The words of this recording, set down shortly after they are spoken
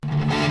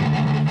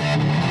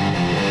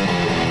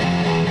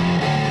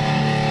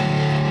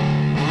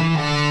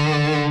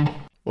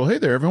Hey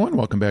there, everyone.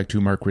 Welcome back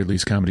to Mark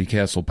Ridley's Comedy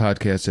Castle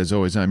podcast. As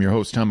always, I'm your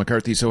host, Tom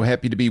McCarthy. So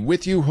happy to be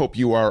with you. Hope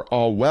you are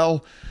all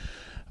well.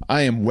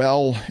 I am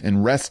well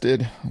and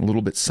rested, a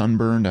little bit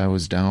sunburned. I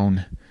was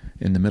down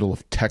in the middle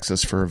of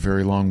Texas for a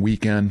very long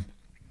weekend.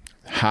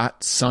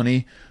 Hot,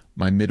 sunny.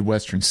 My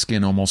Midwestern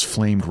skin almost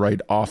flamed right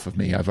off of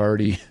me. I've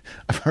already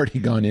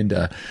gone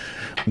into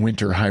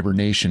winter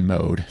hibernation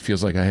mode.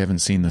 Feels like I haven't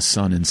seen the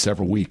sun in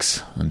several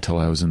weeks until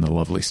I was in the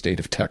lovely state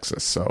of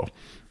Texas. So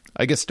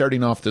I guess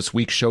starting off this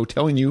week's show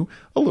telling you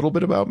a little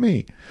bit about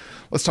me.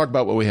 Let's talk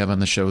about what we have on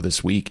the show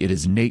this week. It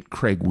is Nate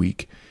Craig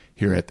week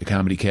here at the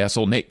Comedy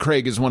Castle. Nate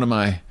Craig is one of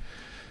my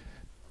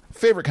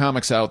favorite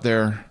comics out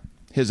there.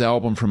 His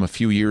album from a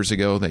few years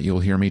ago that you'll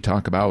hear me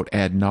talk about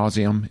ad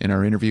nauseum in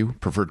our interview,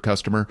 Preferred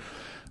Customer,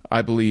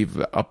 I believe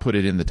I'll put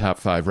it in the top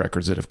 5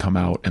 records that have come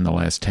out in the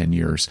last 10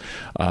 years.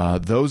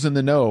 Those in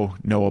the know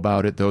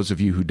about it. Those of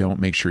you who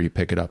don't, make sure you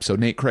pick it up. So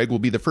Nate Craig will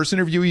be the first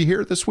interview you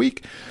hear this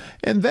week.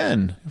 And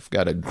then I've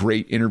got a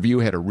great interview.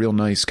 Had a real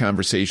nice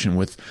conversation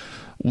with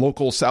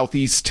local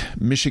Southeast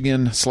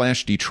Michigan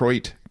 /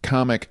 Detroit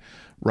comic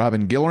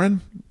Robin Gillerin.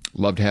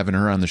 Loved having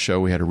her on the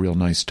show. We had a real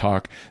nice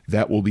talk.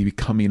 That will be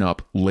coming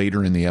up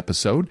later in the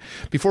episode.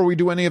 Before we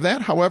do any of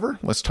that, however,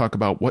 let's talk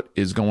about what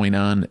is going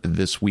on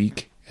this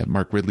week at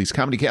Mark Ridley's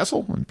Comedy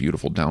Castle in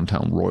beautiful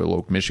downtown Royal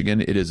Oak, Michigan.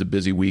 It is a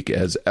busy week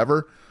as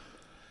ever.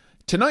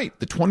 Tonight,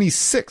 the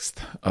 26th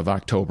of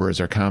October,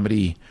 is our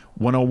Comedy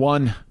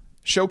 101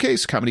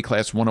 Showcase, Comedy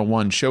Class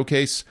 101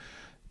 Showcase.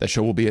 That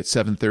show will be at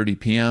 7:30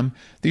 p.m.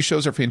 These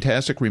shows are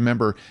fantastic.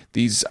 Remember,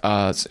 these,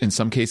 in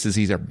some cases,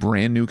 these are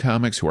brand new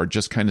comics who are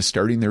just kind of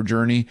starting their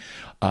journey.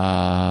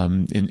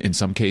 In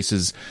some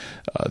cases,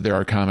 there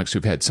are comics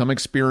who've had some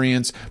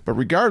experience. But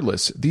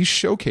regardless, these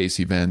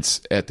showcase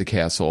events at the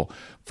Castle,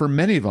 for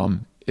many of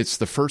them, it's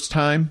the first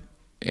time,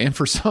 and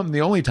for some, the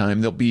only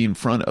time they'll be in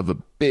front of a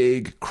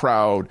big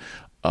crowd,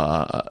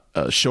 a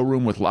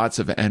showroom with lots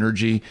of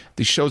energy.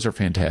 These shows are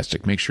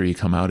fantastic. Make sure you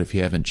come out if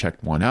you haven't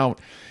checked one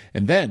out.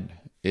 And then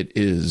it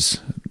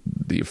is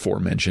the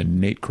aforementioned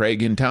Nate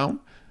Craig in town.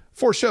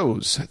 4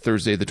 shows,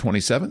 Thursday the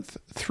 27th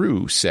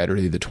through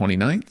Saturday the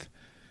 29th.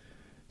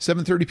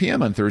 7:30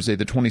 p.m. on Thursday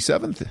the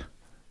 27th.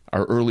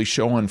 Our early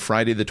show on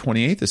Friday the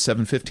 28th is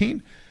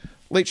 7:15.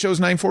 Late show is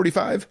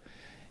 9:45.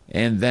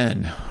 And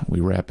then we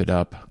wrap it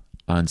up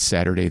on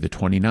Saturday the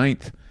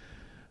 29th.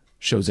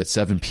 Shows at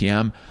 7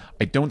 p.m.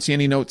 I don't see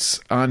any notes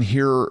on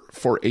here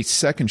for a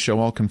second show.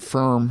 I'll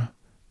confirm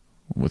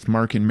with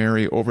Mark and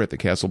Mary over at the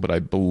Castle, but I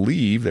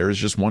believe there is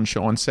just one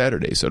show on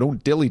Saturday, so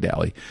don't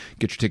dilly-dally.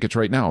 Get your tickets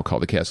right now. Call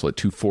the Castle at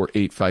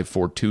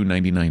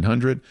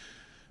 248-542-9900.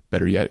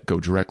 Better yet, go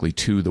directly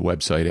to the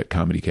website at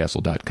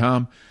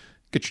comedycastle.com.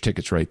 Get your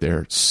tickets right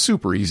there. It's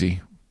super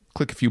easy.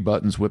 Click a few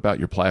buttons, whip out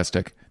your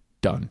plastic.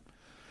 Done.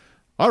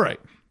 All right.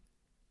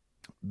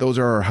 Those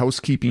are our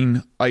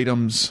housekeeping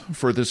items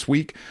for this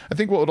week. I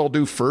think what I'll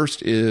do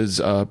first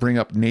is bring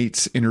up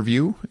Nate's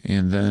interview,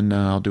 and then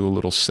I'll do a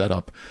little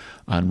setup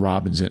on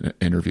Robin's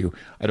interview.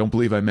 I don't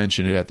believe I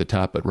mentioned it at the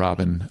top, but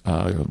Robin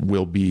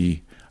will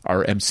be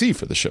our MC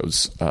for the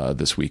shows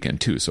this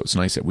weekend, too. So it's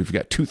nice that we've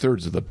got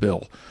 2/3 of the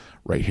bill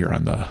right here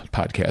on the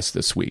podcast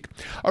this week.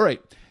 All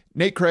right,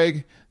 Nate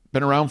Craig.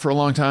 Been around for a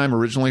long time,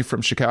 originally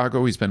from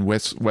Chicago. He's been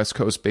West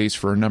Coast based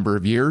for a number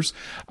of years.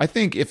 I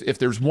think if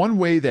there's one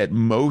way that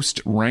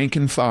most rank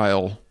and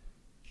file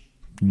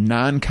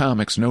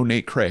non-comics know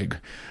Nate Craig,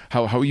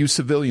 how you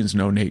civilians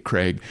know Nate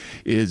Craig,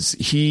 is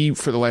he,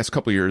 for the last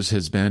couple of years,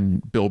 has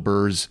been Bill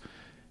Burr's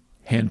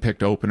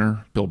handpicked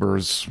opener. Bill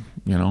Burr's,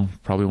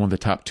 probably one of the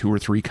top 2 or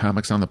 3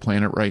 comics on the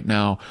planet right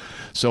now.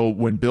 So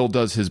when Bill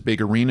does his big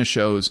arena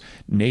shows,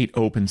 Nate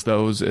opens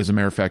those. As a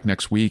matter of fact,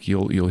 next week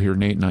you'll hear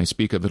Nate and I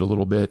speak of it a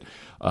little bit.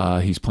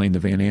 He's playing the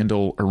Van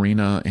Andel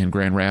Arena in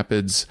Grand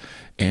Rapids,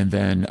 and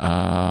then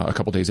a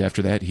couple days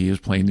after that, he is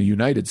playing the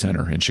United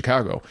Center in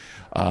Chicago,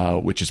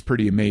 which is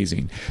pretty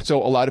amazing.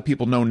 So a lot of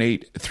people know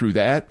Nate through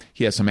that.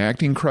 He has some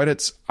acting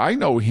credits. I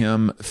know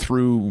him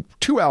through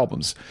 2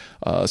 albums.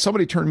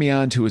 Somebody turned me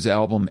on to his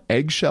album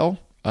Eggshell.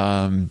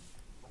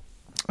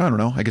 I don't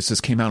know. I guess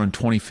this came out in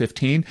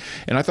 2015,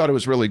 and I thought it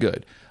was really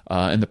good.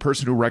 And the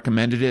person who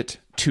recommended it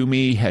to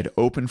me had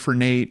opened for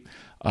Nate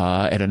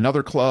at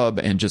another club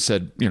and just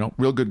said,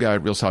 real good guy,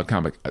 real solid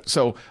comic.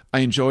 So I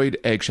enjoyed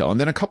Eggshell. And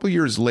then a couple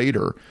years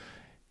later,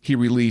 he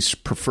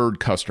released Preferred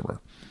Customer.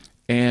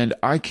 And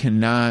I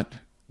cannot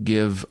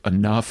give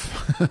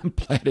enough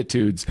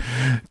platitudes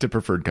to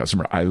Preferred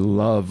Customer. I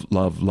love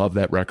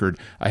that record.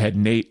 I had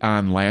Nate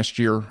on last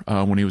year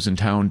when he was in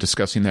town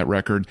discussing that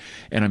record,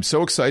 and I'm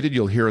so excited.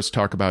 You'll hear us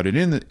talk about it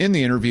in the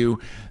interview,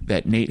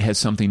 that Nate has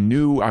something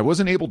new. I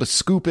wasn't able to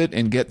scoop it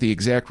and get the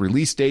exact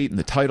release date and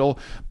the title,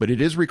 but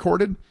it is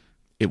recorded.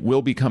 It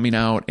will be coming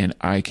out, and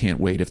I can't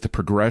wait. If the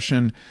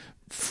progression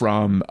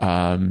from,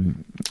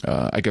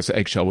 I guess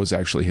Eggshell was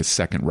actually his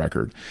second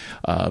record.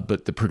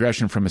 But the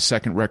progression from his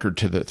second record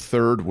to the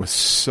third was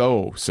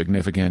so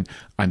significant.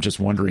 I'm just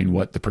wondering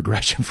what the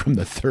progression from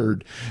the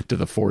third to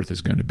the fourth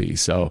is going to be.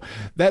 So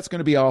that's going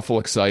to be awful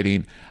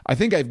exciting. I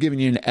think I've given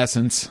you an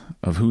essence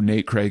of who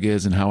Nate Craig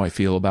is and how I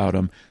feel about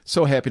him.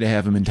 So happy to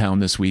have him in town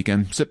this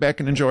weekend. Sit back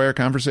and enjoy our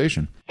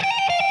conversation.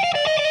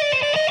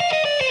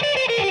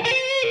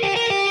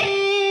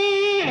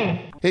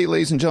 Hey,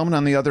 ladies and gentlemen,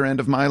 on the other end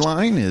of my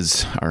line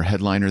is our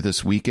headliner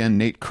this weekend,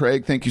 Nate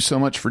Craig. Thank you so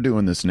much for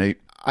doing this, Nate.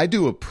 I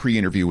do a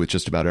pre-interview with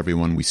just about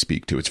everyone we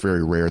speak to. It's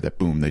very rare that,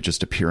 boom, they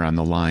just appear on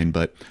the line.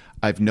 But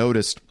I've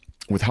noticed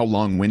with how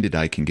long-winded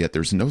I can get,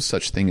 there's no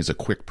such thing as a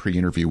quick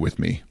pre-interview with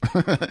me.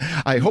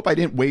 I hope I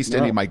didn't waste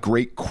any of my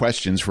great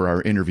questions for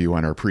our interview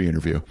on our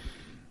pre-interview.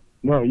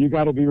 No, you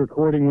got to be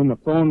recording when the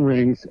phone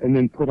rings and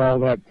then put all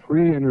that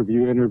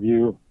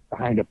interview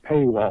behind a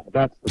paywall.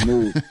 That's the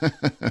move.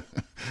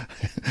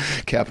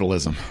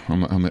 Capitalism.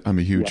 I'm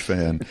a huge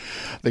fan.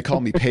 They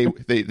call me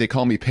they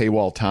call me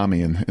Paywall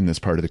Tommy in this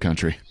part of the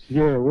country.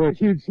 Yeah, we're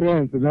huge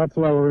fans, and that's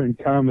why we're in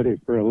comedy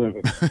for a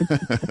living.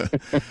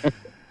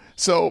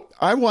 So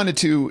I wanted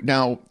to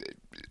now.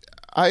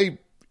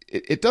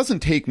 It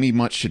doesn't take me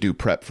much to do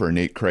prep for a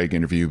Nate Craig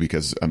interview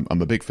because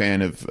I'm a big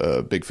fan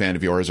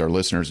of yours. Our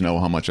listeners know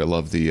how much I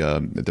love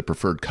the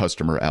Preferred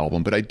Customer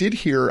album. But I did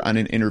hear on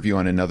an interview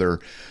on another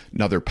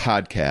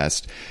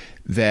podcast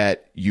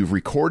that you've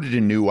recorded a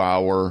new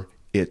hour.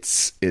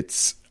 It's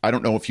I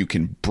don't know if you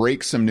can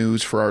break some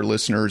news for our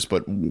listeners,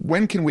 but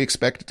when can we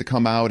expect it to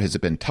come out? Has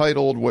it been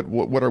titled?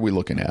 What are we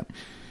looking at?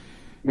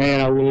 Man,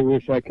 I really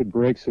wish I could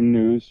break some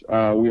news.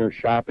 We are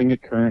shopping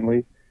it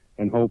currently,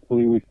 and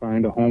hopefully we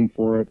find a home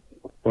for it.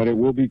 But it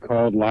will be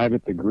called Live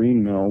at the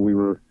Green Mill. We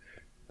were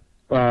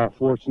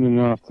fortunate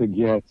enough to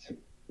get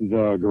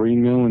the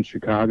Green Mill in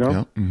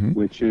Chicago,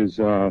 which is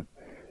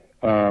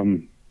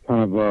kind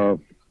of a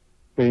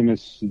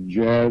famous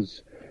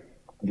jazz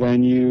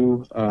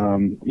venue.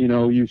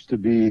 Used to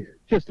be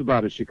just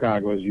about as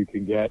Chicago as you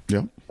can get.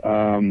 Yeah.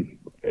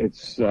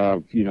 It's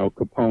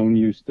Capone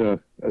used to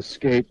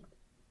escape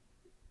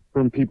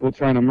from people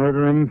trying to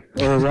murder him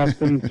or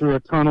arrest him through a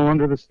tunnel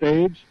under the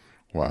stage.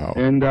 Wow.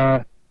 And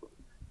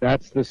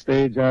that's the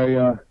stage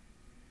I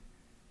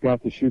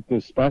got to shoot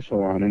this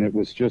special on, and it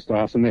was just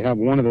awesome. They have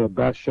one of the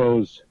best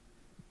shows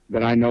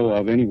that I know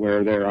of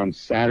anywhere there on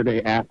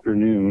Saturday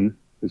afternoon.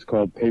 It's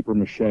called Paper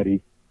Machete,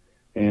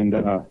 and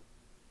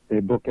they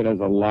book it as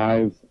a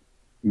live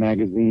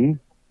magazine,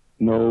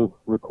 no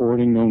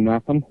recording, no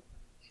nothing.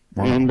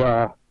 Wow. And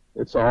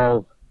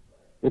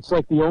it's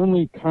like the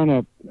only kind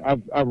of,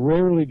 I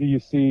rarely do you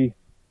see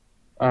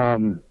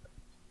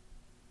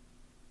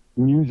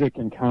music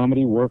and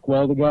comedy work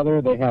well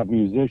together. They have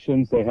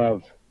musicians, they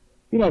have,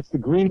 it's the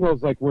Green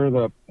Mill's like where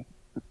the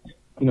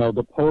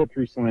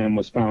Poetry Slam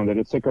was founded.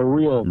 It's like a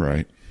real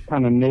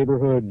kind of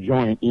neighborhood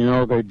joint,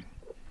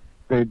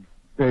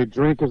 they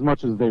drink as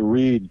much as they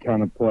read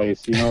kind of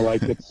place,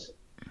 like it's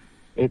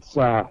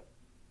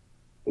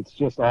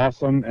just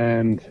awesome.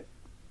 And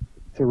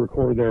to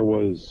record there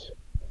was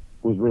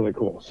really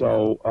cool.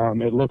 So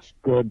it looks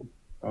good.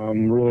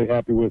 I'm really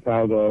happy with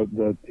how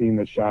the team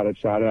that shot it.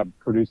 I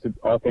produced it,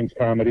 All Things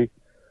Comedy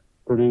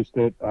produced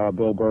it.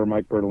 Bill Burr,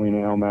 Mike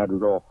Bertolini, Al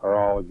Madrigal are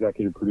all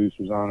executive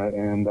producers on it.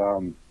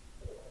 And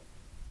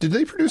did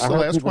they produce the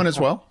last one as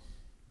well?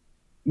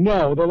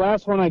 No, the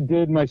last one I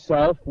did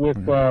myself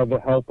with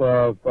the help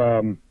of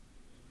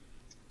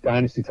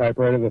Dynasty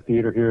Typewriter, the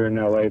theater here in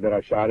LA that I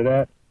shot it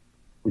at,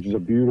 which is a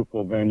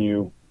beautiful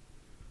venue,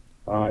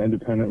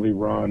 independently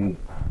run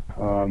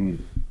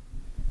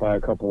by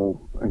a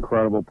couple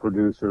incredible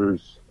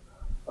producers.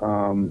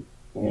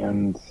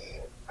 And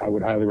I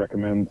would highly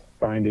recommend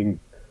finding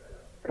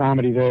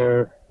comedy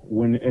there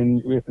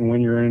if and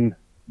when you're in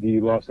the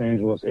Los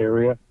Angeles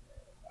area.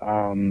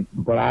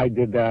 But I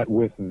did that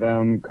with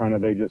them.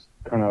 They just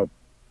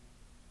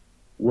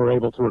were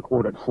able to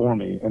record it for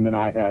me, and then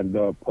I had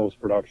the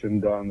post-production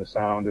done, the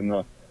sound and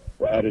the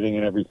editing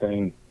and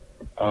everything.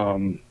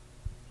 And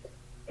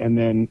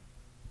then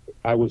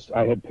I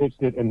had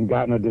pitched it and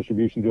gotten a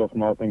distribution deal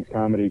from All Things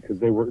Comedy because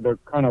they're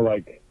kind of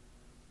like,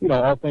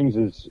 All Things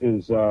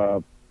is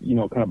kind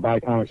of by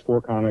comics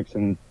for comics,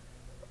 and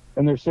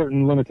there's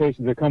certain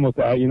limitations that come with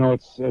that.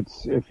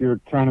 It's if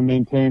you're trying to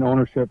maintain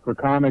ownership for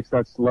comics,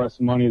 that's less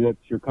money that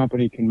your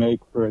company can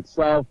make for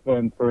itself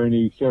and for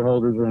any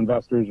shareholders or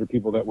investors or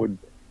people that would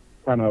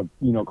kind of,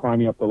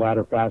 climbing up the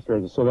ladder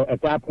faster. So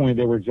at that point,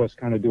 they were just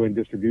kind of doing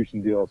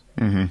distribution deals.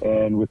 Mm-hmm.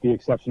 And with the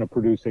exception of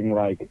producing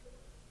like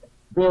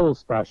Bill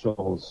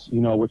specials,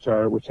 which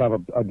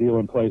have a deal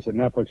in place at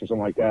Netflix or something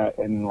like that.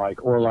 And like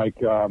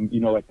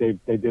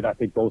they did, I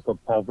think both of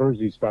Paul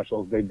Verzi's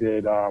specials, they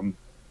did,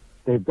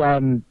 they've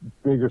done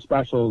bigger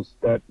specials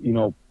that,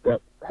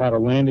 that had a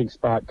landing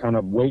spot kind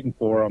of waiting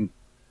for them.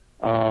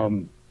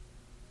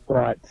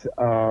 But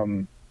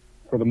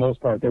for the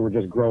most part, they were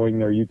just growing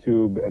their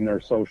YouTube and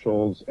their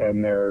socials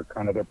and their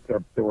kind of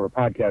they were a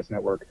podcast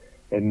network.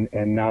 And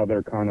now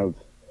they're kind of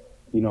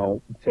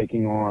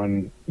taking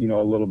on, a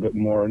little bit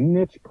more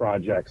niche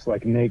projects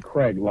like Nate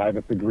Craig live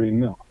at the Green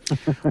Mill.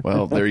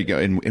 Well, there you go.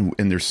 And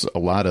there's a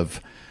lot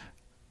of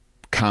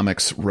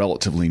comics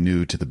relatively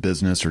new to the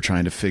business or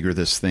trying to figure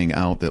this thing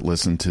out that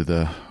listen to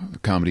the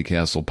Comedy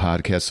Castle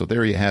podcast. So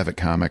there you have it,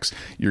 comics.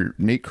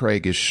 Nate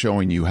Craig is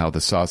showing you how the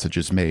sausage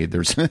is made.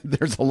 There's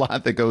a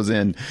lot that goes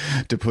in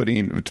to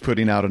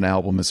putting out an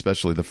album,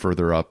 especially the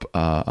further up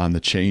on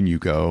the chain you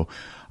go.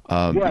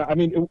 Yeah, I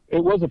mean,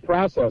 it was a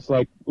process.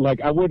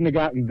 Like I wouldn't have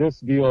gotten this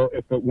deal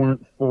if it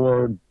weren't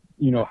for,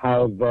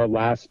 how the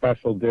last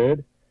special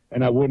did.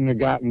 And I wouldn't have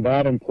gotten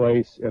that in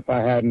place if I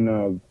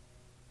hadn't,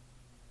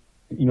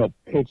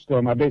 pitched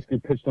them. I basically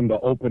pitched them the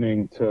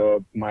opening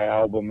to my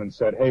album and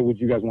said, hey, would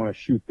you guys want to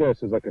shoot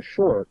this as like a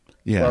short?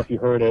 Yeah. Or if you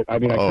heard it, I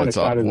mean, I kind of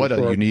shot it. What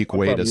a unique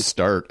way to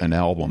start an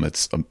album.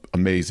 It's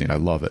amazing. I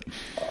love it.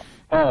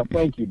 Oh,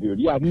 thank you, dude.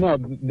 Yeah, no,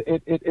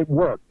 it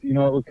worked. It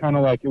was kind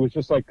of like, it was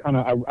just like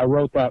I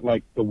wrote that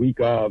like the week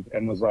of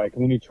and was like,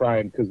 let me try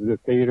it because the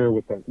theater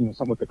with the,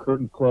 something with the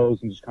curtains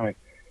closed and just kind of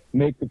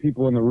make the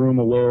people in the room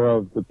aware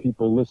of the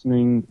people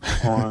listening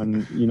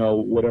on,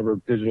 whatever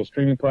digital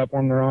streaming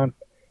platform they're on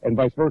and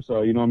vice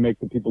versa, make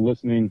the people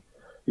listening,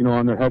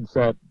 on their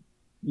headset,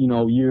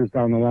 years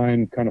down the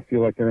line kind of feel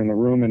like they're in the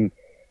room and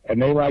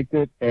they liked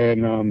it.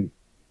 And,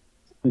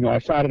 I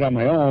shot it on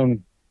my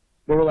own.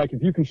 They were like,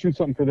 if you can shoot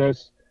something for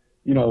this,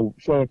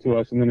 show it to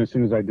us. And then as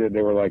soon as I did,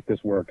 they were like,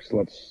 this works.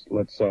 Let's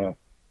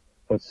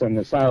send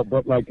this out.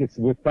 But like, it's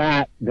with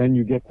that, then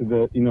you get to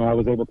the, I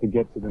was able to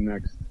get to the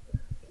next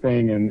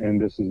thing and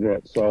this is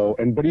it. So,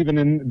 but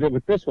even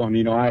with this one,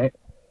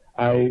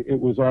 it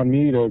was on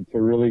me to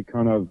really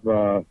kind of,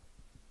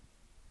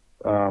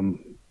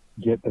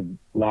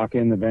 lock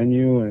in the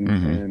venue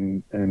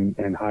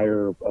and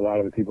hire a lot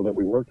of the people that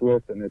we worked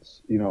with. And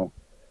it's,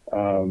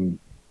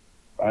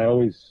 I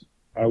was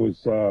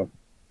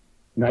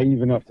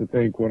naive enough to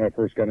think when I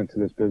first got into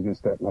this business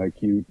that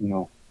like you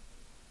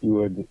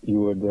would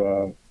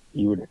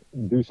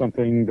do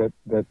something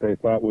that they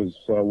thought was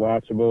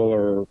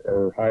watchable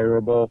or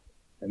hireable,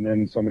 and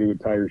then somebody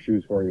would tie your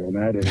shoes for you, and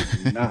that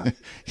is not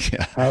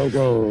how it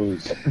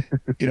goes.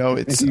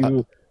 It's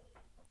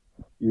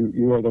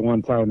you are the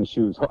one tying the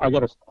shoes.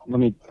 Let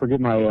me forget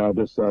my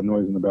this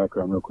noise in the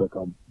background real quick.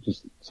 I'll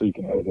just so you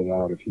can edit it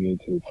out if you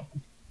need to.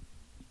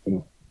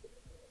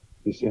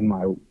 Just in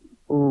my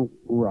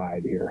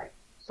ride here.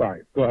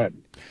 Sorry, go ahead.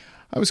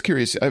 I was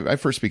curious. I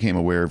first became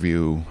aware of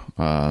you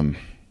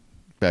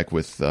back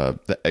with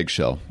the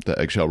Eggshell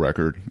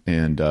record,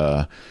 and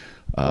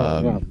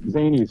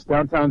Zanies,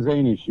 downtown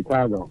Zanies,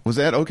 Chicago. Was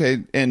that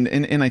okay? And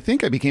I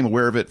think I became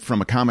aware of it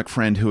from a comic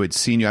friend who had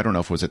seen you. I don't know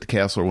if it was at the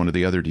Castle or one of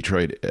the other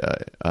Detroit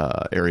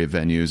area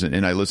venues,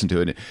 and I listened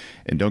to it.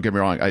 And don't get me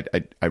wrong,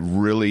 I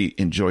really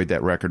enjoyed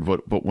that record.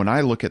 But when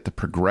I look at the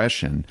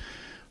progression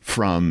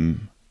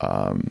from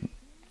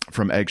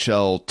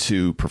Eggshell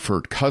to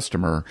Preferred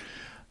Customer,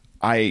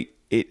 I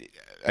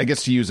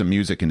guess to use a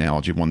music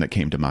analogy, one that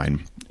came to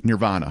mind,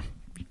 Nirvana.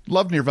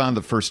 Loved Nirvana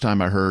the first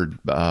time I heard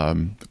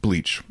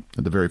Bleach,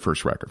 the very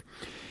first record,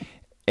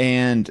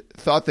 and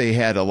thought they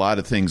had a lot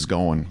of things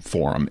going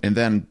for them. And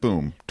then,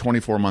 boom,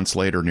 24 months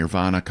later,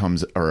 Nirvana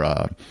comes,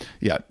 Nevermind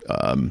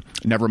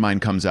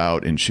comes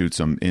out and shoots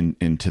them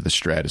into the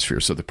stratosphere.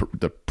 So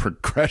the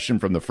progression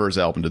from the first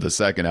album to the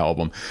second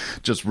album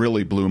just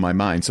really blew my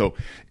mind. So,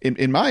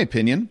 in my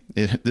opinion,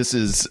 this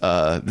is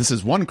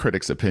one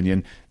critic's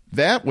opinion.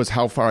 That was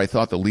how far I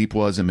thought the leap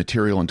was in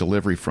material and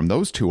delivery from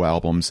those two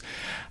albums.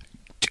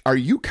 Are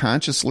you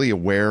consciously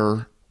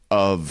aware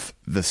of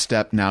the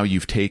step now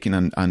you've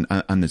taken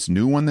on this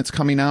new one that's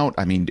coming out?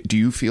 I mean, do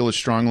you feel as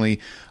strongly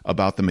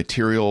about the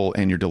material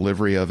and your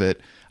delivery of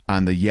it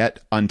on the yet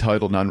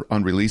untitled,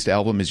 unreleased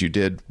album as you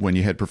did when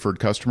you had Preferred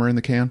Customer in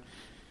the can?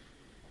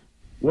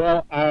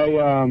 Well,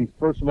 I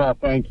first of all,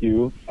 thank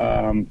you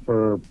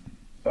for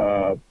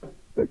the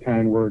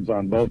kind words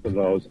on both of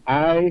those.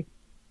 I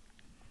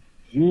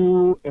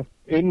do,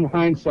 in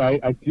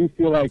hindsight, I do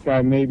feel like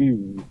I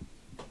maybe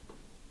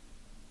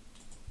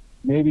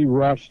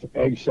rushed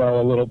Eggshell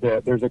a little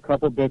bit. There's a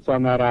couple bits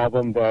on that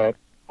album that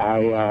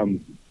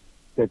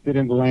that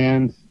didn't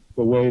land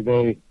the way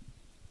they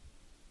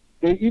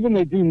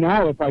do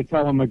now. If I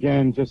tell them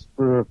again, just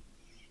for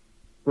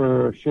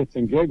shits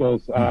and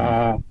giggles,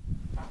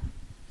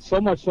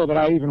 so much so that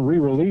I even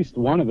re-released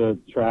one of the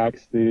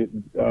tracks, the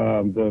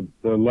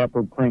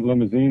Leopard Print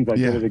Limousines. I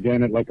did it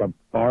again at like a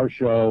bar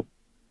show.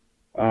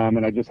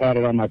 And I just had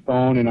it on my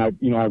phone, and I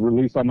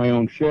released all my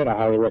own shit. I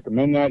highly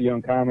recommend that.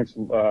 Young comics,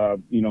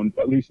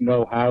 at least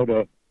know how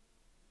to,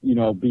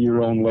 be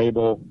your own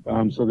label,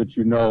 so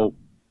that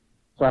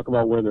talk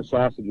about where the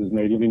sausage is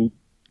made. I mean,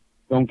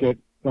 don't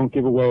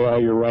give away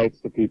all your rights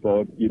to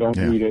people. You don't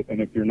need it, and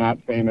if you're not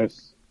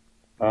famous,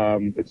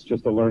 it's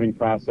just a learning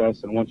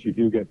process. And once you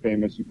do get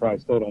famous, you probably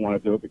still don't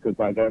want to do it because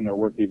by then they're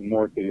worth even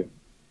more to you.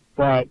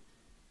 But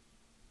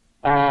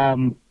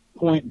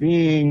point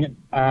being.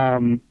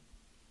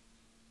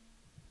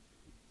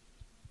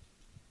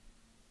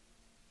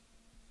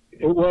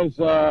 It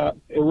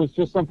was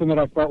just something that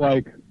I felt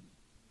like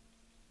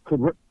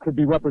could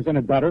be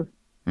represented better.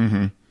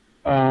 Mm-hmm.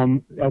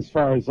 As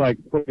far as like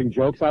putting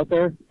jokes out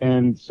there,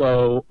 and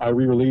so I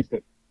re-released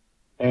it.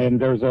 And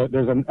there's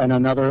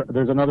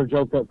another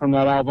joke from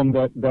that album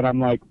that I'm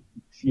like,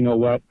 you know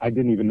what? I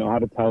didn't even know how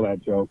to tell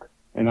that joke,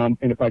 and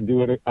if I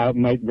do it, I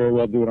might very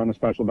well do it on a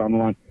special down the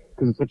line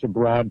because it's such a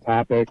broad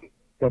topic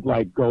that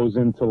like goes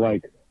into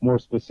like more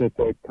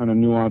specific kind of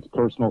nuanced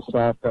personal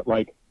stuff that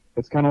like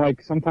it's kind of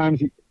like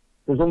sometimes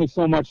there's only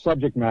so much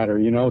subject matter,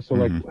 you know. So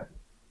like.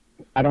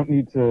 I don't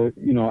need to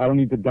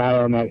die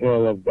on that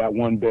hill of that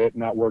one bit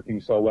not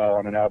working so well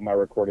on an album I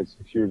recorded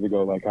 6 years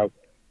ago. Like I'm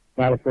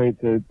not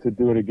afraid to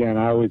do it again.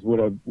 I always would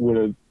have,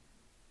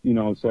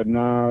 said,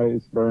 nah,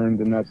 it's burned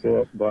and that's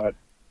it. But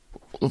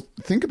well,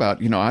 think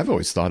about, I've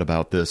always thought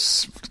about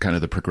this kind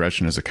of the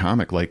progression as a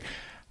comic. Like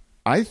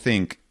I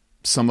think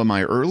some of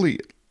my early,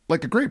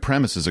 like a great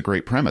premise is a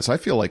great premise. I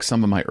feel like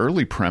some of my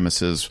early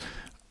premises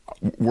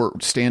were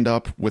stand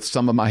up with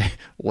some of my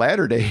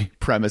latter day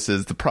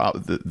premises.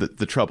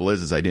 The trouble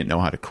is I didn't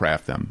know how to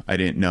craft them. I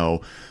didn't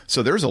know.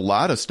 So there's a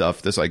lot of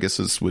stuff. I guess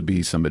this would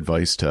be some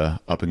advice to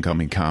up and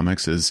coming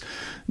comics is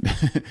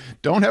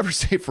don't ever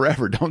say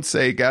forever. Don't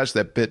say, gosh,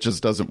 that bit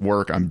just doesn't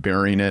work. I'm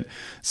burying it.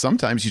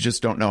 Sometimes you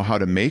just don't know how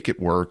to make it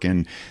work.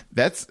 And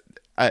that's,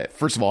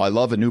 first of all, I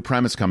love a new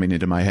premise coming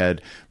into my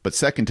head. But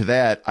second to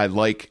that, I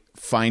like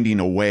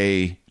finding a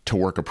way to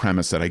work a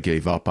premise that I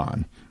gave up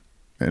on.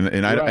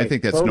 And right, I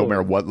think that's totally. No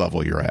matter what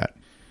level you're at.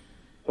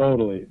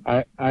 Totally.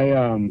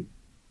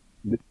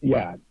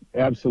 Yeah,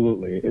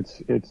 absolutely.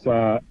 It's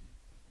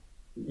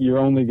you're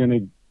only going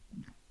to,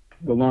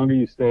 the longer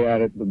you stay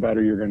at it, the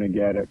better you're going to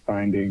get at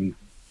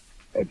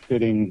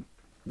fitting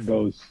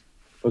those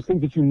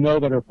things that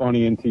that are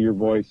funny into your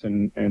voice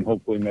and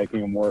hopefully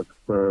making them work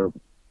for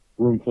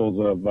roomfuls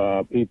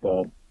of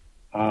people.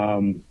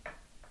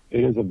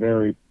 It is a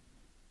very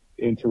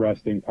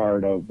interesting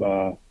part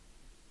of,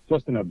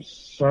 just an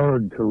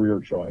absurd career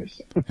choice.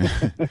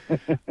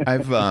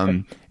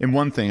 And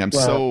one thing, I'm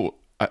so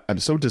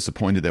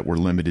disappointed that we're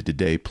limited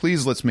today.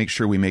 Please, let's make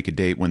sure we make a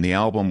date when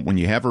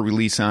you have a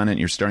release on it and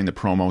you're starting the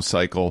promo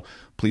cycle,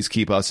 please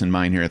keep us in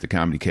mind here at the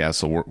Comedy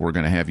Castle. We're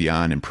going to have you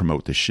on and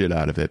promote the shit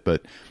out of it.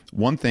 But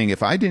one thing,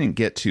 if I didn't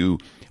get to,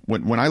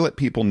 when I let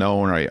people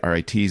know or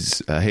I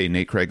tease, hey,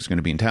 Nate Craig's going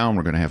to be in town,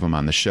 we're going to have him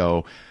on the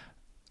show.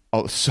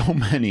 Oh, so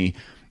many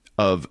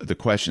of the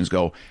questions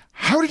go,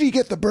 how did he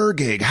get the Burr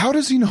gig? How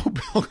does he know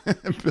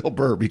Bill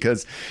Burr?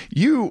 Because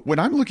when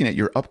I'm looking at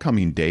your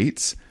upcoming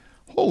dates,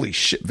 holy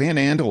shit, Van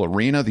Andel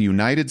Arena, the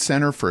United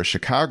Center for a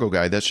Chicago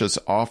guy, that's just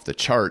off the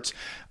charts.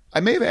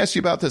 I may have asked you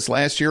about this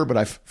last year, but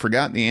I've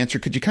forgotten the answer.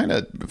 Could you kind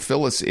of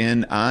fill us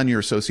in on your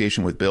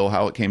association with Bill,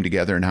 how it came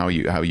together and how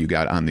you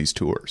got on these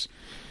tours?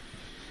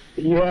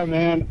 Yeah,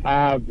 man,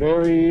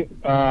 very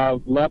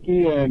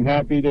lucky and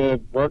happy to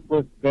work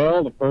with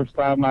Bill. The first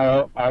time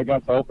I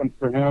got to open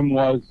for him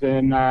was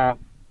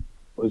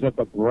at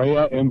the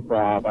Brea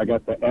Improv. I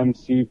got the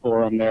MC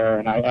for him there,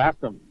 and I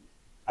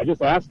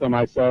just asked him,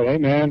 I said, hey,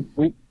 man,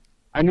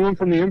 I knew him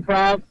from the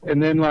Improv,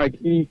 and then, like,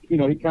 he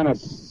kind of,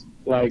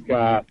 like,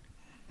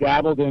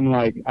 dabbled in,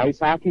 like, ice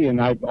hockey, and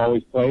I've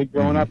always played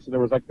growing up, so there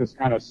was, like, this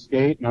kind of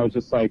skate, and I was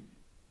just like,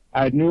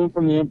 I knew him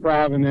from the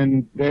Improv, and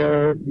then he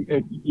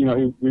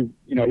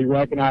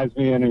recognized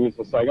me, and he was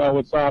just like, oh,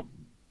 what's up?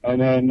 And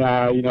then,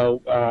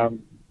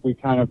 we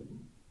kind of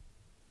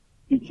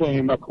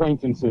became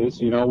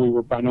acquaintances. We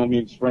were by no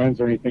means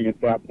friends or anything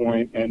at that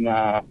point. And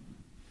I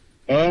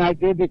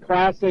did the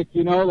classic,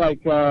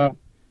 not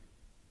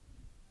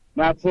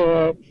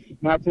to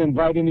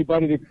invite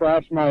anybody to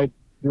crash my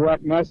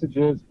direct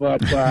messages,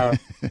 but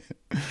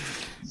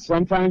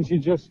sometimes I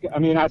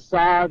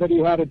saw that he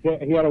had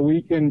a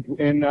weekend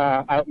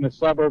out in the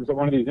suburbs at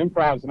one of these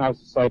improvs, and I was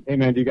just like, hey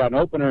man, do you got an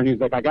opener? And he's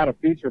like, I got a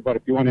feature, but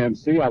if you want to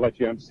MC, I'll let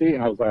you MC.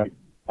 And I was like,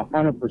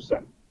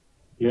 100%,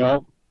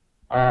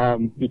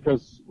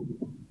 because,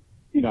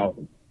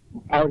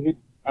 out here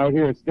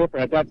it's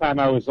different. At that time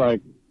I was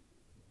like,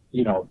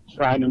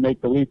 trying to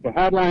make the leap to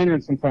headliner,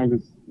 and sometimes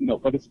it's,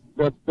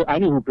 I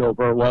knew who Bill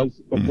Burr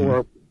was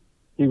before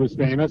he was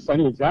famous. I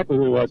knew exactly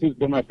who he was. He's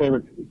been one of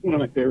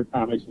my favorite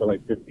comics for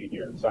like 15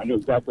 years. So I knew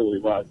exactly who he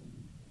was.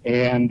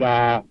 And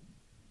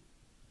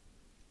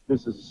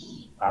this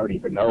is, I don't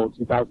even know,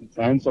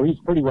 2010. So he's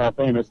pretty well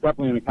famous,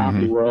 definitely in the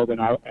comedy world.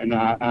 And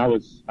I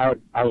was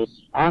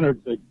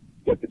honored to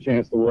get the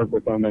chance to work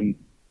with him. And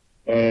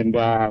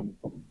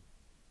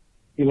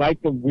he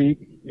liked the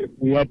week.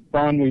 We had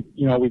fun.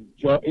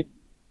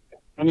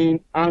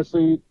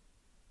 Honestly,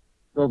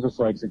 Bill just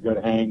likes a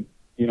good hang.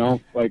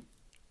 Like,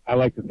 I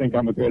like to think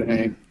I'm a good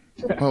hang.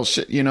 Well,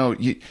 shit,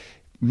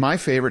 my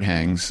favorite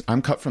hangs,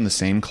 I'm cut from the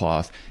same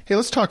cloth. Hey,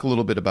 let's talk a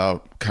little bit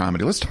about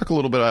comedy. Let's talk a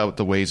little bit about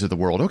the ways of the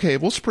world. Okay,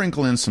 we'll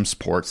sprinkle in some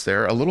sports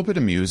there, a little bit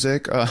of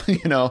music.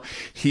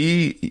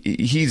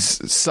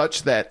 He's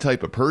such that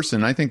type of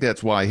person. I think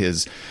that's why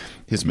his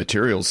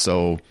material's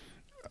so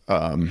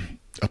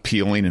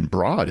appealing and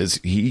broad, is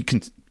he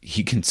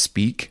can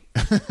speak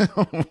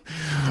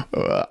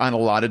on a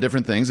lot of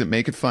different things that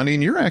make it funny.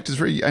 And your act is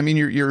very,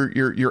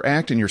 your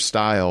act and your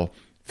style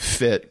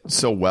fit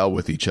so well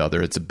with each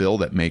other. It's a bill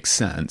that makes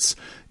sense.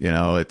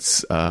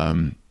 It's.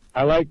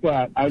 I like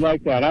that. I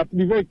have to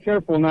be very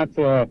careful not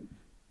to,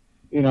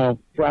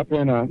 drop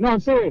in no, I'm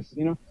serious,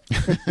 There's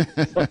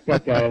like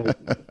that,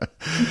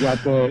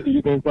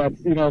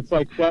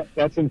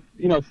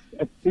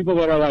 people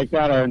that are like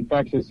that are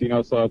infectious,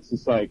 so it's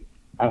just like,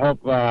 I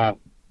hope, I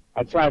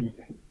try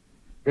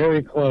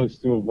very close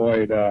to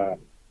avoid,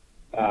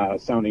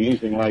 sounding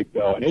anything like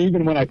Bill. And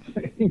even when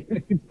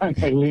anytime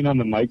I lean on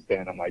the mic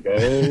stand, I'm like,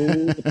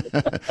 oh.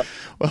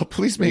 Well,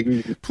 please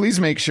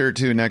make sure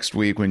too next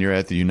week when you're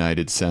at the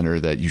United Center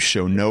that you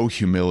show no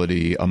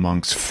humility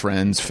amongst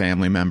friends,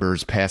 family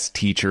members, past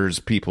teachers,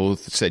 people who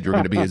said you're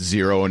going to be a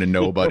zero and a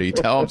nobody.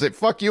 Tell them, say,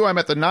 fuck you, I'm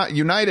at the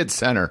United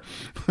Center.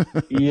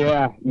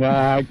 Yeah, no,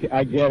 I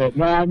get it.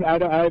 No,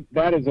 I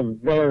that is a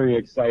very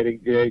exciting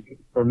gig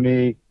for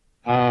me.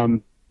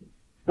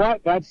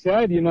 But that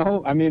said, there's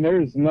no, I've been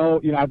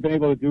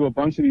able to do a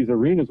bunch of these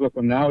arenas with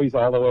him. Now he's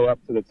all the way up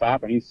to the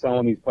top and he's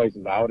selling these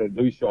places out, and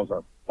these shows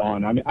are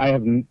fun. I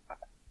mean,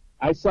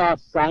 I saw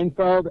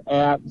Seinfeld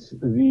at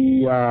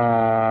the,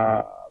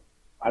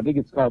 I think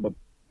it's called the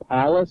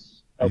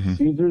Palace at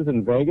Caesars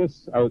in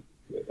Vegas. I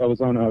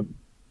was on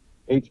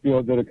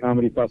HBO did a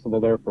comedy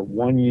festival there for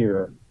 1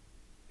 year,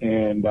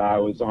 and I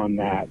was on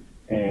that.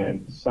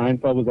 And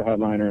Seinfeld was the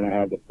headliner, and I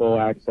had the full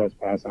access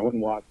pass. I went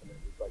and watched him. It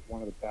was like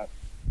one of the best.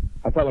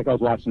 I felt like I was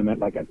watching them at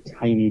like a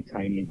tiny,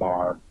 tiny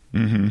bar,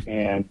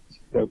 and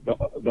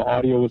the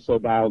audio was so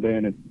dialed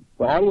in, and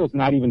the audio is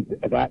not even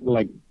that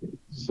like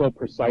so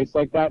precise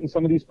like that in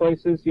some of these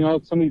places.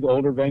 Some of these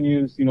older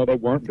venues, they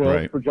weren't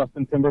built for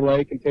Justin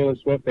Timberlake and Taylor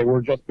Swift. They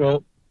were just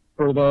built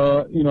for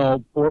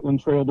the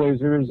Portland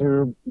Trailblazers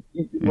or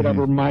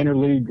whatever minor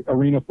league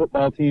arena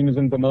football team is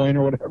in Des Moines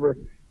or whatever,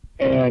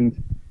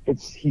 and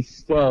he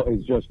still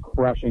is just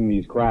crushing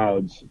these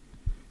crowds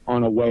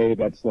on a way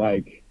that's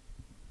like.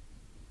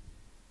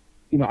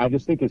 I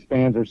just think his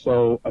fans are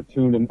so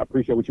attuned and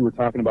appreciate what you were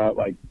talking about.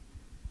 Like,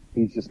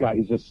 he's just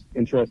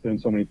interested in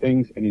so many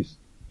things, and he's,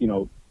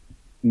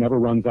 never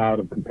runs out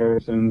of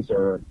comparisons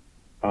or,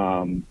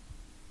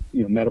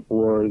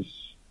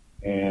 metaphors,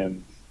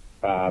 and,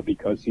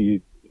 because he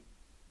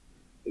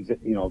is,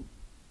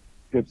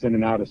 dips in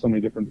and out of so many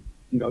different,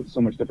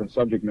 so much different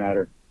subject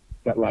matter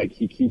that like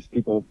he keeps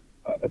people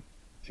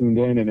tuned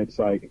in, and it's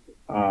like,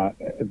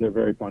 they're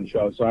very fun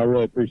shows. So I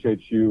really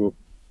appreciate you,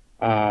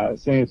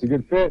 saying it's a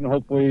good fit, and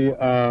hopefully,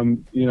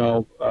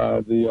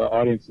 the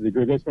audience is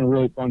agree. It's been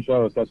really fun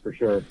shows, that's for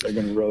sure. They've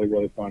been really,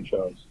 really fun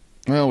shows.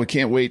 Well, we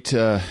can't wait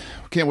to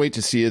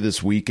see you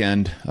this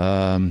weekend.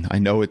 I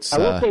know it's. I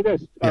will say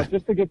this,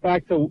 just to get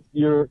back to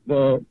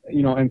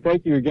and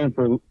thank you again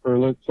for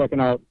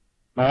checking out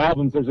my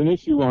albums. There's an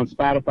issue on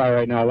Spotify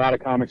right now. A lot of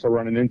comics are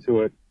running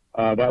into it.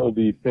 That will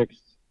be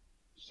fixed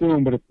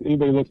soon. But if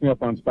anybody looks me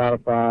up on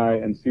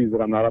Spotify and sees that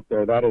I'm not up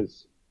there, that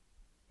is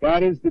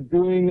the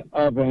doing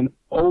of an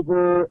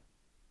over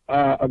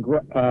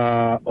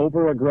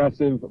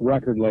aggressive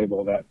record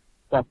label that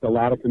fucked a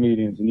lot of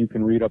comedians, and you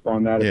can read up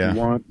on that if you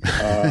want.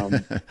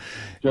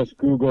 Just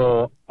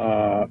Google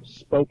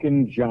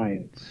Spoken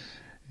Giants.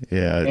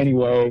 Yeah.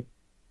 Anyway,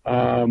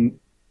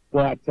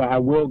 but I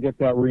will get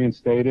that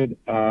reinstated,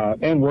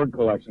 and Word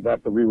Collections. I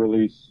have to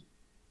re-release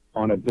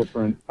on a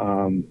different.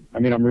 I'm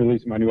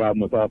releasing my new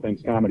album with All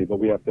Things Comedy, but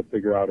we have to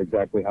figure out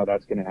exactly how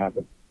that's going to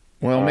happen.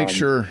 Well, make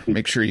sure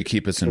you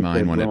keep us in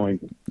mind when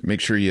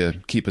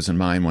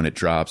it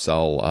drops.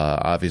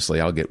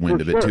 I'll get wind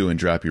of it too and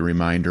drop you a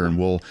reminder, and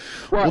we'll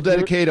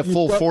dedicate a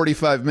full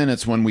 45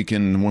 minutes when we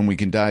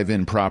can dive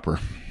in proper.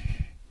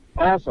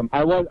 Awesome.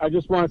 I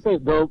just want to say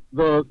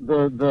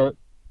the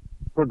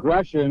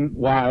progression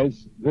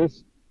wise,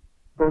 this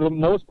for the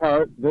most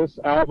part, this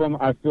album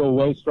I feel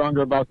way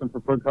stronger about than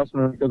Preferred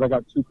Customer because I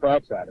got 2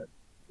 cracks at it.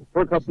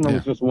 Preferred Customer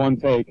was just 1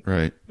 take.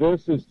 Right.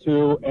 This is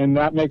 2, and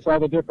that makes all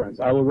the difference.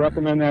 I would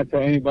recommend that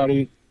to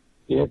anybody.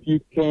 If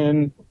you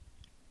can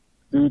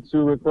do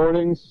 2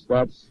 recordings,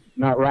 that's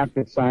not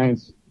rocket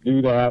science.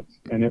 Do that,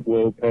 and it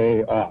will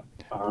pay off.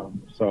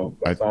 So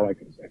that's all I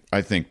can say.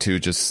 I think, too,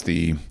 just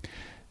the,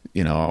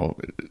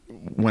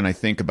 when I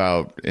think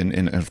about,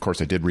 and of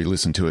course I did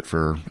re-listen to it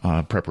for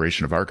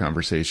preparation of our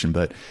conversation,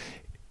 but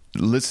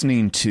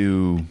listening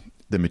to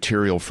the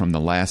material from the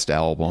last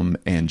album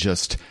and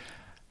just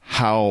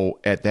how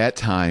at that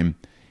time,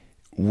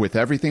 with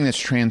everything that's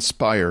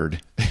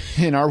transpired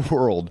in our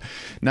world,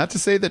 not to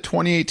say that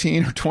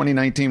 2018 or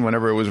 2019,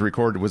 whenever it was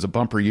recorded, was a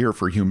bumper year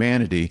for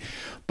humanity,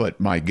 but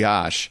my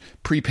gosh,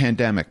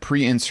 pre-pandemic,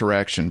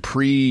 pre-insurrection,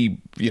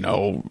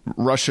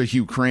 Russia,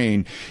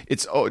 Ukraine,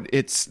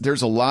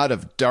 there's a lot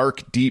of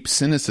dark, deep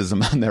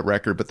cynicism on that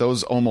record, but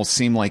those almost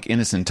seem like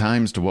innocent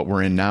times to what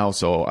we're in now.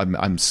 So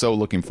I'm so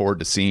looking forward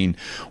to seeing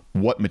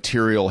what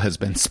material has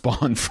been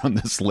spawned from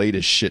this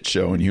latest shit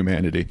show in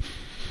humanity.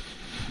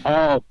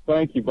 Oh,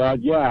 thank you,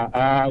 bud. Yeah,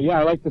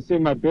 I like to see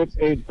my bits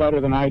age better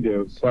than I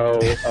do. So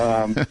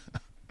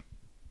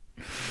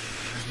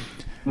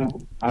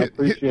I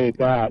appreciate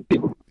that.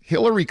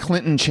 Hillary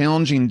Clinton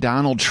challenging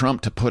Donald Trump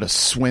to put a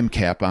swim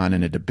cap on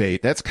in a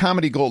debate. That's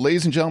comedy gold.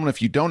 Ladies and gentlemen,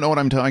 if you don't know what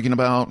I'm talking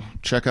about,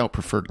 check out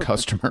Preferred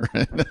Customer.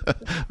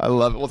 I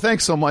love it. Well,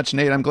 thanks so much,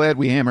 Nate. I'm glad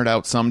we hammered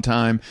out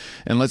sometime,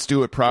 and let's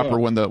do it proper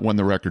when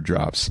the record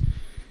drops.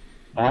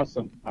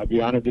 Awesome. I'd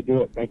be honored to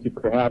do it. Thank you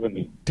for having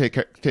me.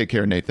 Take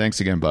care, Nate. Thanks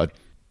again, bud.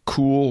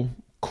 Cool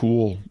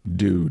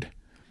dude.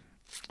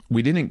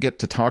 We didn't get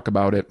to talk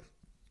about it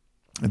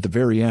at the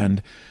very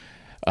end.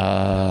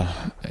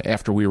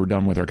 After we were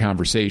done with our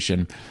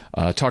conversation,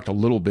 talked a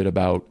little bit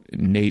about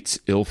Nate's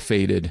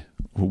ill-fated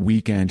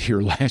weekend here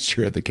last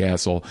year at the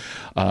Castle.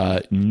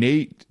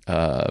 Nate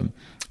had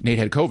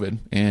COVID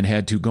and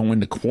had to go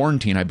into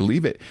quarantine. I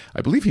believe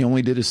he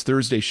only did his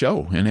Thursday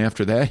show, and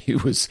after that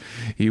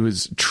he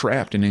was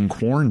trapped and in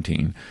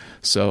quarantine.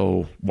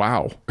 So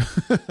wow.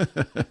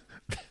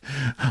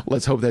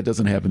 Let's hope that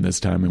doesn't happen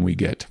this time and we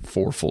get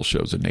 4 full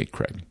shows of Nate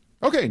Craig.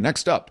 Okay,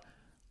 next up.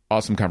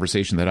 Awesome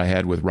conversation that I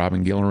had with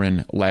Robin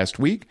Gillerin last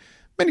week.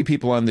 Many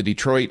people on the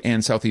Detroit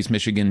and Southeast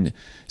Michigan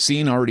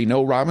scene already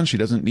know Robin. She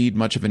doesn't need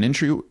much of an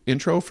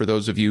intro for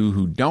those of you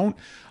who don't.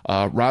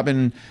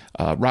 Robin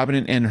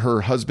and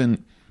her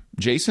husband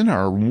Jason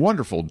are a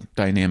wonderful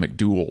dynamic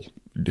duo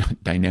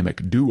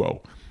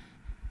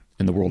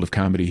in the world of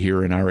comedy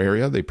here in our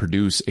area. They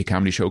produce a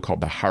comedy show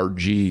called the Hard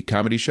G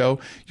Comedy Show.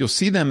 You'll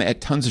see them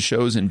at tons of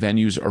shows and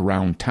venues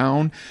around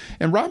town.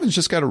 And Robin's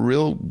just got a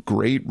real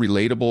great,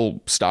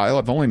 relatable style.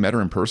 I've only met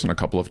her in person a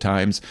couple of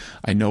times.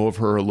 I know of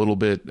her a little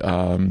bit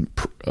in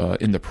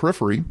the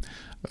periphery,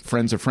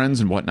 friends of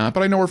friends and whatnot,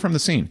 but I know her from the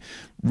scene.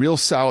 Real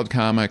solid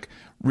comic,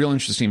 real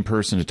interesting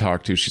person to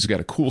talk to. She's got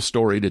a cool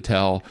story to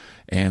tell,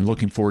 and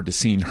looking forward to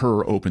seeing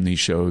her open these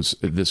shows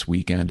this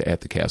weekend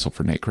at the Castle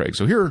for Nate Craig.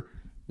 So here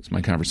is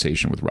my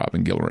conversation with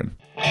Robin Gillerin.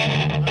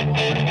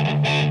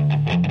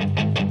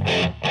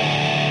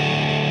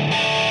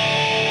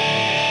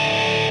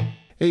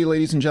 Hey,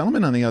 ladies and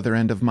gentlemen, on the other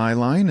end of my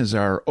line is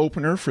our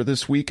opener for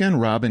this weekend,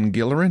 Robin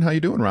Gillerin. How you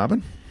doing,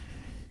 Robin?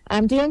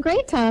 I'm doing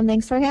great, Tom.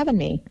 Thanks for having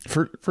me.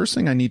 First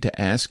thing I need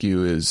to ask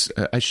you is,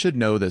 I should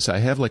know this. I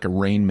have like a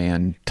Rain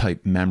Man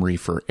type memory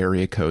for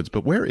area codes,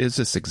 but where is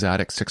this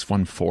exotic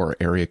 614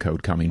 area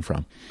code coming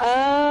from?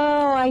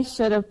 Oh, I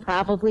should have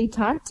probably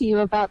talked to you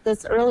about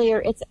this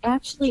earlier. It's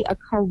actually a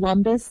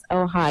Columbus,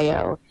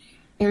 Ohio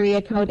area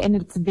code, and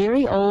it's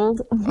very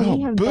old.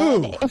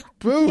 Boo!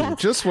 Yes,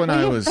 just when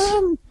I was...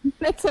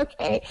 That's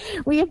okay.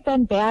 We have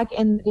been back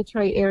in the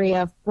Detroit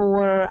area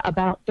for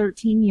about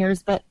 13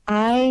 years, but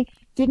I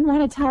didn't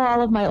want to tell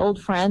all of my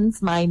old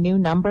friends my new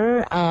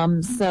number,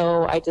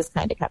 so I just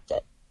kind of kept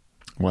it.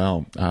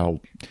 Well,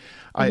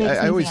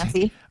 I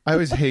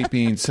always hate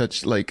being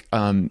such like,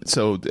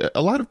 so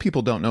a lot of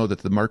people don't know that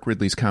the Mark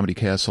Ridley's Comedy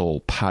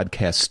Castle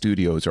podcast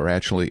studios are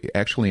actually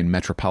in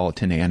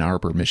metropolitan Ann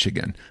Arbor,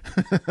 Michigan.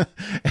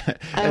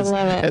 I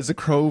love it. As the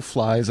crow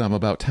flies, I'm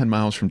about 10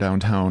 miles from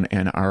downtown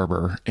Ann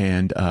Arbor,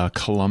 and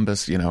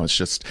Columbus,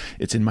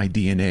 it's in my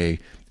DNA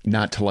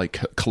not to like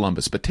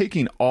Columbus, but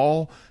taking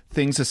all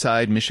things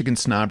aside, Michigan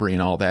snobbery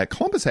and all that,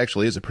 Columbus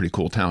actually is a pretty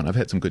cool town. I've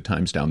had some good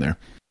times down there.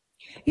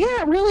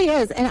 Yeah, it really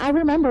is. And I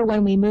remember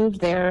when we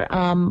moved there,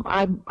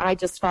 I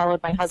just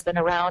followed my husband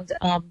around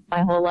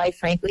my whole life,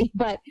 frankly.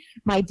 But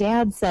my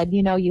dad said,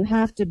 you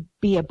have to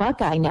be a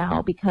Buckeye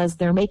now because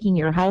they're making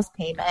your house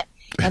payment.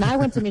 And I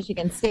went to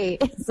Michigan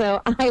State.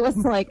 So I was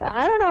like,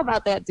 I don't know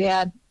about that,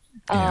 Dad.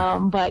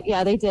 But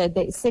yeah, they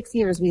did. 6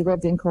 years we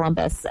lived in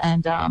Columbus,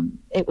 and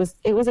it was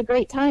a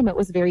great time. It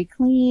was very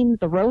clean.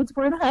 The roads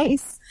were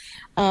nice,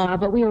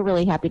 but we were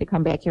really happy to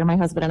come back here. My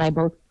husband and I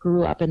both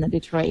grew up in the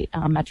Detroit,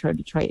 Metro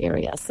Detroit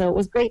area, so it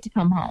was great to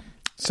come home.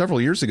 Several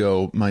years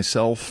ago,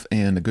 myself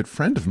and a good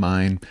friend of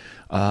mine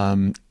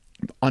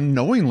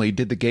unknowingly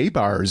did the gay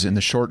bars in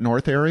the Short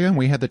North area, and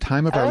we had the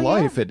time of our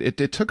life.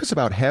 It took us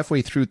about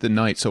halfway through the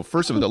night. So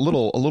first of all,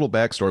 a little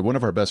backstory. One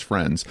of our best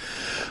friends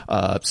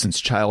since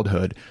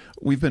childhood,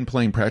 we've been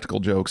playing practical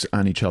jokes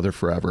on each other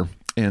forever.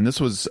 And this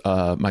was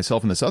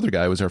myself and this other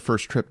guy. It was our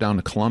first trip down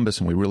to Columbus,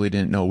 and we really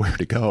didn't know where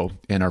to go.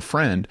 And our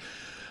friend,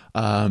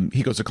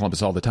 he goes to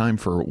Columbus all the time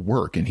for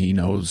work, and he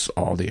knows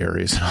all the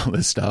areas and all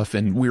this stuff.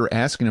 And we were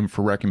asking him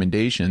for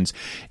recommendations,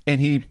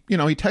 and he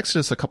texted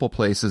us a couple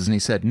places, and he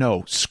said,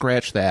 "No,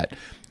 scratch that.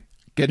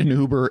 Get an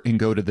Uber and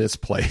go to this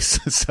place."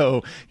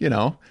 So,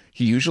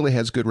 he usually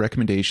has good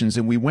recommendations,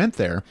 and we went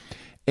there,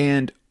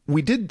 and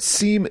it did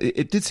seem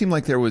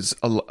like there was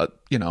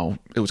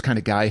it was kind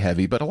of guy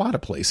heavy, but a lot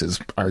of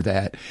places are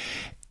that.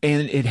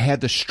 And it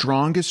had the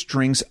strongest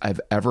drinks I've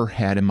ever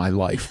had in my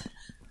life.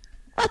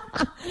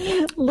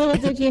 Little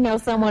did you know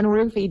someone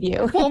roofied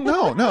you. Well,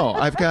 no.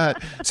 I've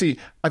got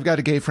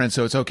a gay friend,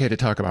 so it's okay to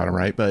talk about him,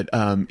 right? But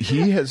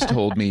he has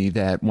told me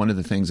that one of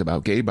the things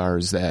about gay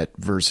bars that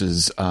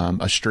versus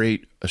a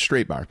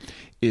straight bar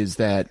is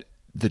that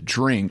the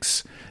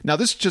drinks. Now,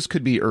 this just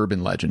could be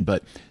urban legend,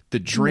 but the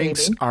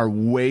drinks are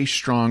way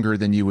stronger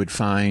than you would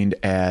find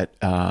at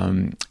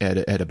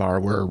a bar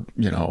where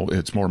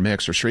it's more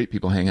mixed or straight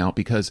people hang out,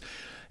 because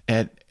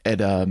at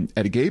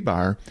a gay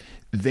bar,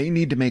 they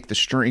need to make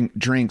the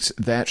drinks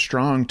that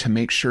strong to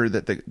make sure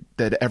that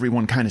that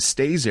everyone kind of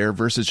stays there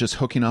versus just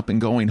hooking up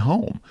and going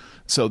home.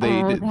 So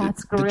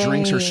the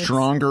drinks are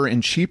stronger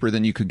and cheaper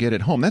than you could get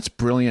at home. That's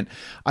brilliant.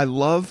 I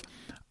love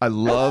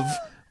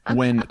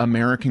when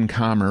American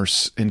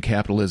commerce and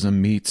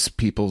capitalism meets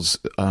people's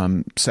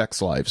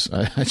sex lives.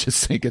 I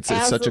just think it's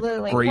such a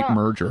great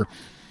merger.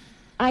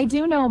 I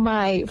do know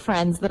my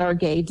friends that are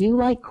gay do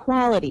like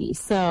quality,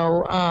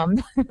 so I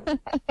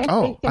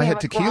had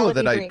tequila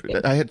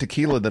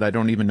that I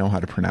don't even know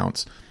how to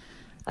pronounce.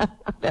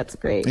 That's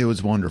great. It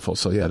was wonderful.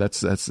 So yeah,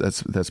 that's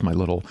my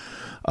little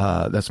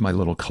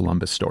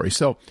Columbus story.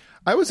 So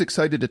I was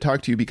excited to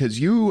talk to you because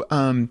you're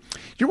one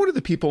of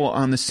the people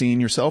on the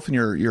scene. Yourself and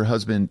your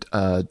husband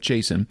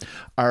Jason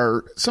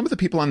are some of the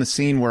people on the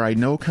scene where I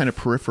know kind of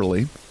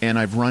peripherally, and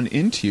I've run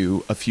into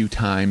you a few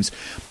times.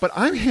 But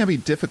I'm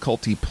having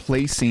difficulty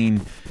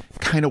placing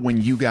kind of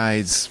when you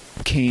guys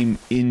came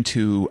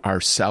into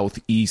our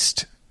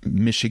Southeast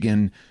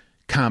Michigan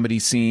comedy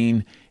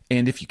scene.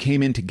 And if you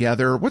came in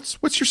together,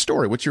 what's your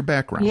story? What's your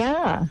background?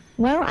 Yeah,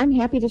 well, I'm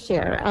happy to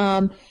share.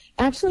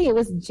 Actually, it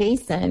was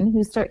Jason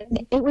who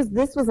started.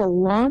 This was a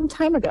long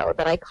time ago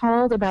that I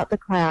called about the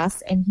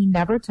class, and he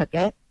never took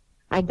it.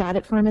 I got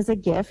it for him as a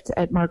gift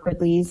at Mark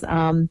Ridley's.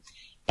 And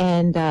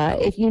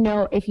if you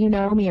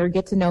know me or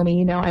get to know me,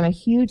 you know I'm a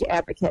huge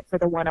advocate for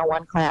the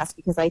 101 class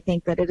because I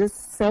think that it is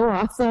so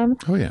awesome.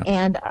 Oh yeah.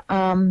 And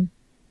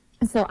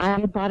so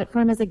I bought it for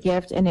him as a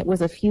gift, and it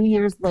was a few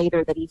years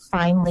later that he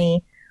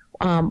finally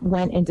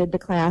went and did the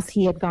class.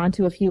 He had gone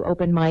to a few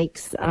open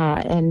mics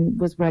and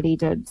was ready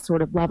to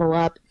sort of level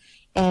up.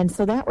 And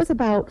so that was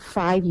about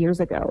 5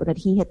 years ago that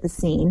he hit the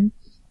scene.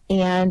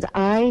 And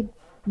I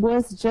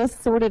was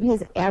just sort of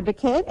his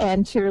advocate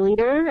and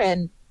cheerleader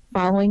and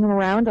following him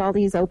around all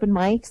these open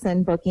mics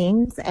and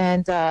bookings.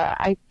 And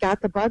I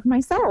got the bug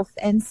myself.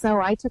 And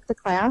so I took the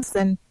class,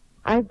 and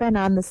I've been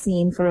on the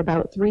scene for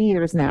about 3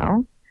 years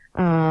now.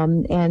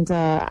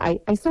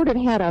 I sort of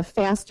had a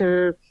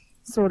faster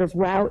sort of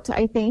route,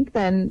 I think,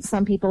 than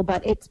some people,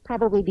 but it's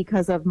probably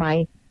because of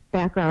my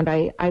background.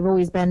 I've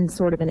always been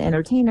sort of an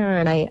entertainer,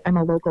 and I'm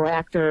a local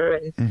actor,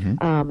 and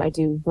I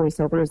do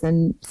voiceovers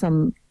and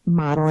some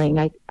modeling.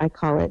 I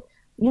call it,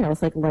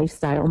 it's like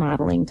lifestyle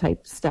modeling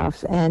type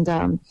stuff. And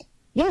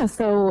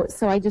so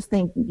I just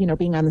think,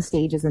 being on the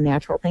stage is a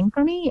natural thing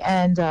for me,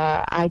 and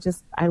I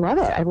love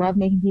it. I love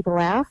making people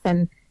laugh,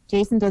 and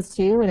Jason does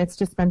too, and it's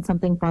just been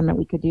something fun that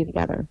we could do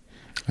together.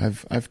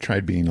 I've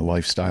tried being a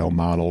lifestyle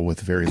model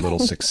with very little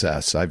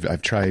success.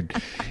 I've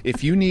tried.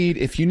 If you need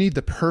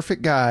the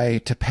perfect guy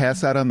to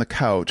pass out on the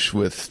couch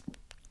with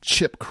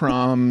chip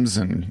crumbs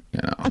and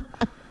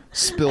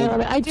spilled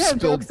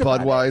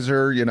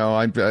Budweiser,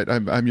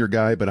 I'm your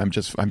guy. But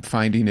I'm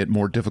finding it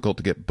more difficult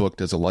to get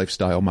booked as a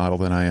lifestyle model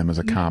than I am as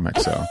a comic.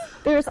 So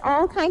there's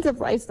all kinds of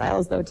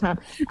lifestyles, though, Tom.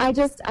 I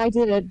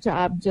did a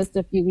job just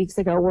a few weeks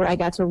ago where I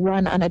got to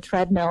run on a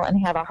treadmill and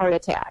have a heart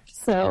attack.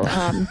 So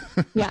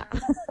yeah,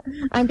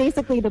 I'm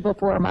basically the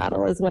before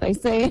model, is what I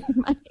say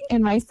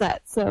in my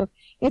set. So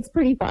it's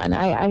pretty fun.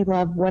 I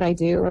love what I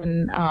do,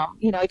 and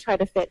I try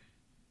to fit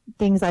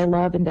things I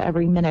love into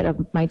every minute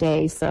of my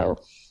day. So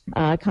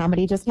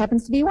comedy just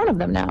happens to be one of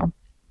them now.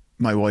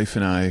 My wife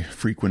and I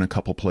frequent a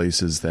couple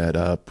places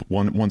that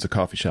one's a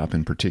coffee shop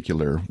in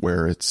particular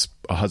where it's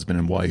a husband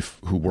and wife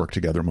who work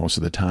together most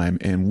of the time,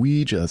 and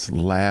we just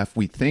laugh.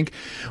 We think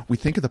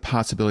of the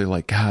possibility,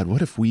 like, God,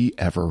 what if we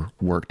ever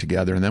work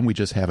together? And then we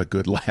just have a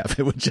good laugh.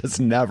 It would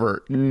just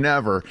never.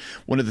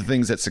 One of the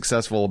things that's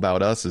successful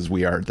about us is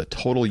we are the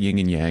total yin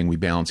and yang. We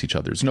balance each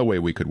other. There's no way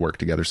we could work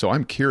together. So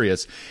I'm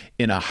curious,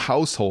 in a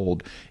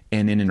household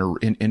and in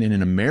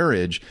a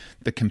marriage,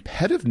 the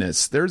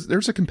competitiveness,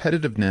 there's a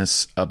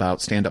competitiveness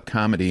about stand-up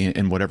comedy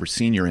and whatever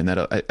scene you're in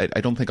that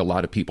I don't think a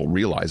lot of people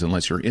realize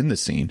unless you're in the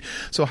scene.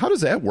 So how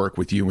does that work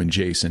with you and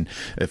Jason?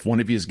 If one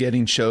of you is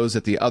getting shows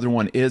that the other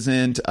one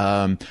isn't,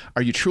 are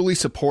you truly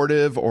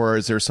supportive, or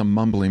is there some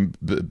mumbling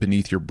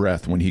beneath your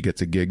breath when he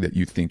gets a gig that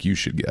you think you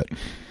should get?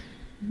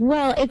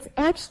 Well, it's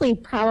actually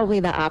probably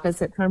the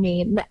opposite for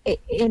me.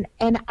 And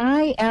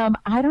I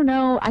don't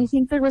know, I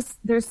think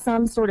there's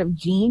some sort of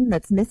gene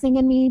that's missing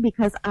in me,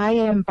 because I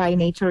am by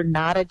nature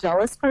not a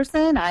jealous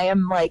person. I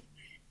am like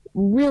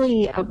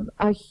really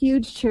a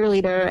huge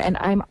cheerleader, and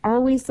I'm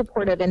always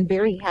supportive and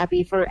very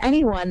happy for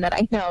anyone that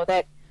I know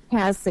that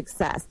has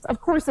success.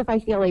 Of course, if I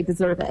feel I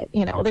deserve it,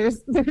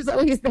 there's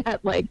always that,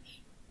 like,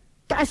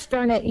 gosh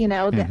darn it,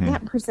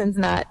 that person's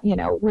not,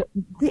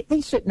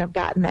 they shouldn't have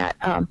gotten that.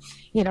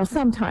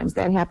 Sometimes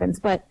that happens,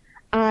 but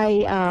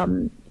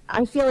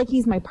I feel like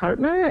he's my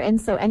partner.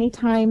 And so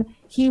anytime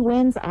he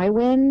wins, I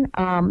win.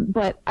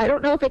 But I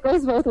don't know if it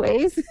goes both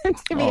ways,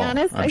 to be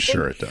honest. I'm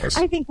sure it does.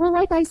 I think, well,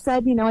 like I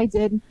said, I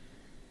did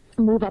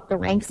move up the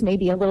ranks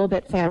maybe a little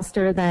bit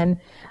faster than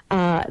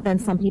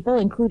some people,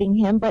 including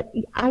him. But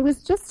I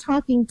was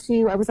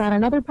on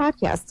another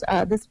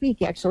podcast this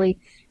week, actually,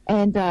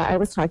 and I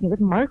was talking with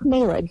Mark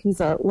Malig, who's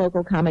a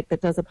local comic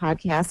that does a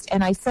podcast,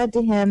 and I said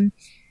to him,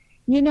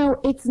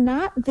 it's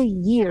not the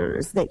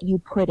years that you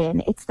put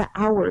in, it's the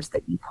hours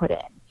that you put in.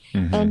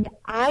 And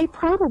I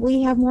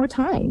probably have more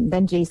time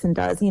than Jason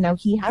does. You know,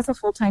 he has a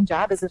full-time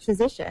job as a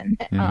physician.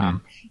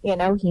 You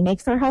know, he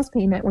makes our house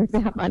payment with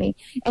that money.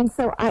 And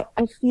so I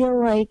feel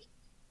like,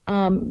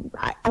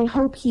 I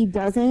hope he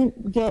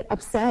doesn't get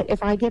upset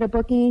if I get a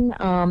booking.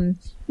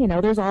 You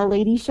know, there's all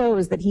lady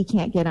shows that he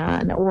can't get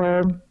on,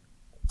 or,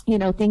 you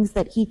know, things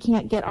that he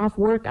can't get off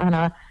work on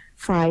a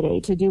Friday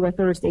to do a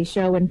Thursday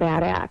show in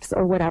Bad Axe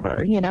or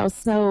whatever, you know.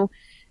 So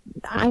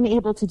I'm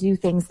able to do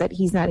things that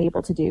he's not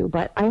able to do,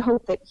 but I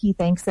hope that he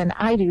thinks, and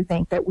I do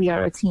think, that we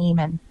are a team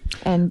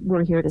and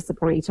we're here to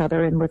support each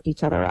other and lift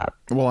each other up.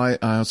 Well, I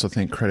also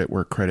think credit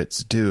where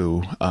credit's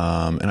due.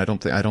 And I don't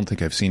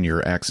think I've seen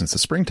your act since the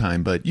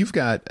springtime, but you've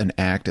got an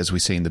act, as we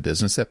say in the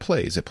business, that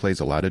plays. It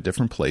plays a lot of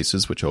different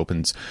places, which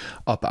opens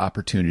up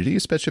opportunity,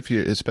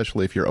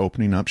 especially if you're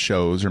opening up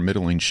shows or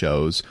middling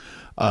shows.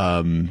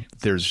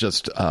 There's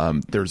just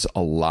there's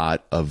a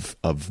lot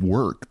of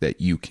work that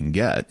you can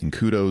get, and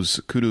kudos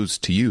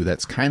to you.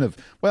 That's kind of,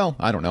 well,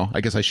 I don't know. I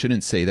guess I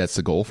shouldn't say that's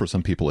the goal. For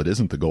some people, it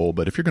isn't the goal.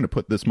 But if you're going to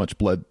put this much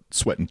blood,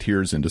 sweat, and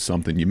tears into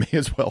something, you may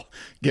as well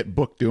get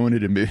booked doing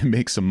it and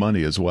make some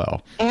money as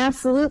well.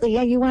 Absolutely,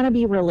 yeah. You want to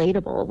be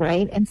relatable,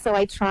 right? And so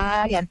I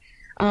try, and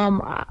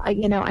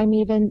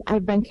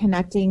I've been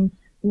connecting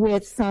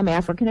with some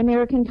African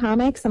American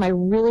comics, and I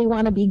really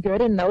want to be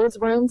good in those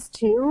rooms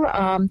too.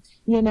 And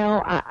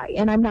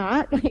I'm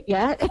not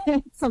yet.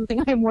 It's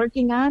something I'm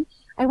working on.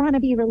 I want to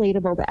be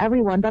relatable to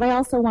everyone, but I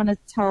also want to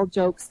tell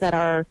jokes that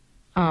are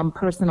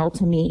personal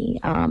to me.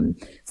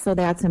 So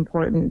that's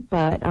important.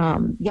 But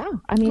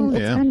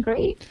it's been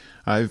great.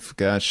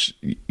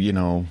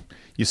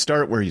 You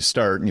start where you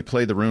start and you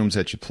play the rooms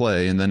that you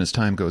play, and then as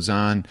time goes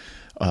on,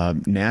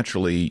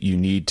 naturally you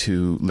need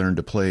to learn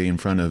to play in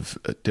front of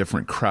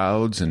different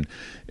crowds. And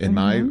in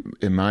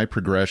my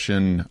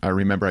progression, I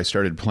remember I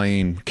started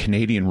playing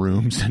Canadian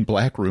rooms and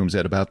black rooms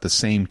at about the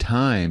same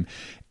time,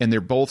 and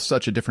they're both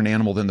such a different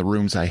animal than the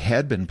rooms I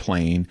had been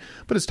playing.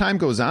 But as time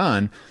goes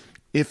on,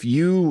 if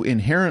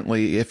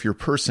your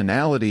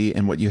personality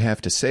and what you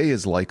have to say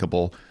is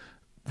likable,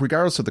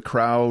 regardless of the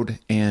crowd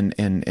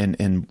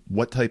and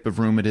what type of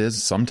room it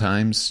is,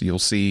 sometimes you'll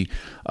see,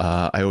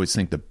 I always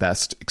think the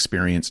best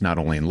experience, not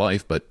only in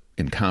life, but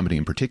in comedy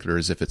in particular,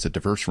 is if it's a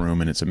diverse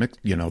room and it's a mix,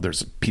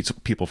 there's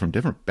people from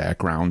different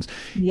backgrounds.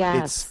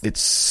 Yes.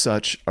 It's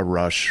such a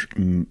rush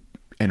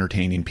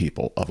entertaining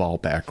people of all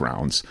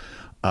backgrounds.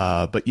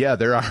 But yeah,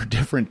 there are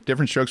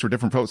different strokes for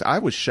different folks. I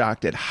was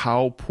shocked at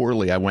how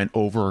poorly I went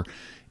over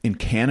in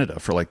Canada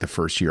for like the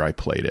first year I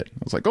played it.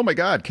 I was like, oh my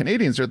God,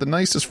 Canadians are the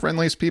nicest,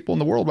 friendliest people in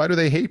the world. Why do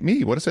they hate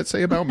me? What does that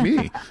say about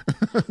me?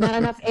 Not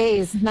enough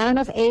A's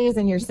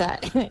in your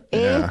set.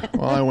 Yeah.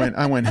 Well,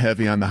 I went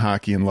heavy on the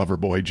hockey and lover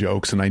boy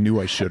jokes, and I knew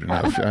I shouldn't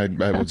have.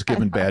 I was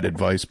given bad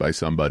advice by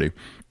somebody.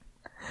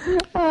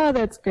 Oh,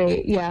 that's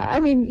great. Yeah. I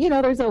mean,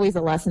 there's always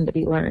a lesson to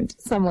be learned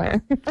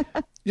somewhere.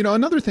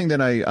 Another thing that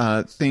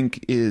I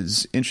think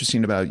is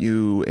interesting about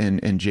you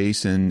and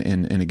Jason,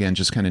 and again,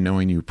 just kind of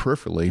knowing you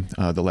peripherally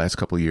the last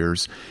couple of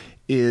years,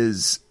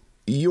 is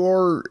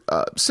you're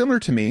similar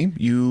to me.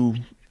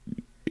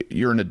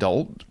 You're an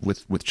adult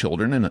with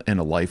children and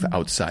a life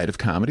outside of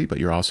comedy, but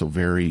you're also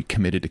very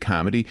committed to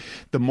comedy.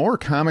 The more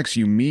comics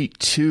you meet,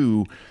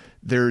 too,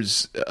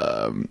 there's,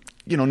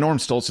 Norm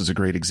Stoltz is a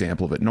great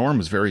example of it. Norm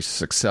was very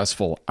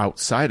successful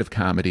outside of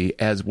comedy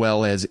as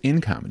well as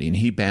in comedy, and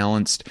he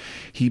balanced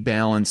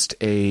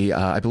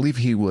I believe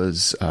he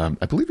was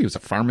a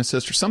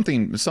pharmacist or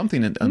something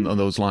in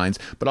those lines,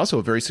 but also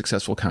a very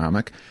successful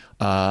comic,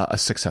 a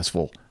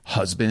successful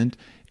husband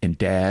and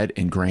dad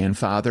and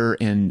grandfather,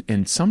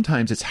 and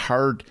sometimes it's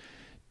hard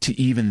to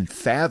even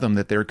fathom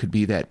that there could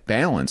be that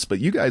balance,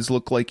 but you guys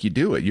look like you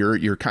do it.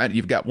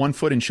 You've got one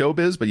foot in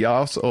showbiz, but you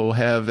also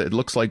have, it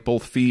looks like,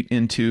 both feet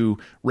into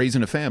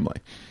raising a family.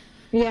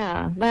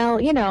 Yeah.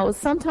 Well,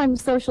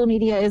 sometimes social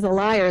media is a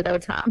liar though,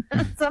 Tom.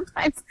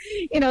 Sometimes,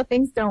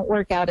 things don't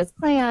work out as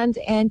planned,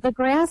 and the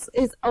grass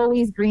is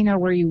always greener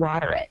where you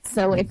water it.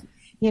 So if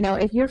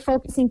you're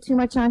focusing too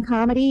much on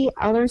comedy,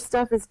 other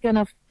stuff is going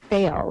to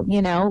fail,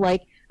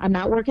 like I'm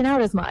not working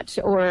out as much,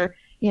 or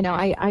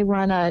I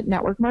run a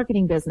network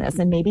marketing business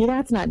and maybe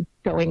that's not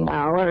going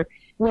well or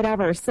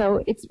whatever.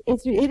 So it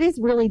is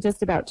really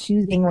just about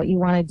choosing what you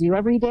want to do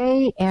every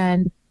day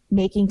and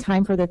making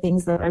time for the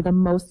things that are the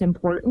most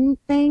important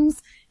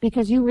things,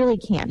 because you really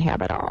can't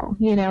have it all.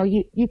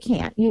 You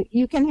can't.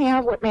 You can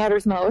have what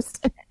matters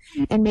most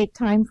and make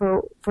time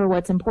for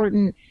what's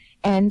important.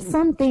 And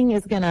something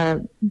is going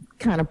to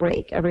kind of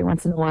break every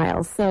once in a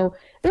while. So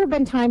there have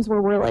been times where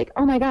we're like,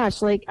 oh my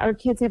gosh, like our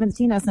kids haven't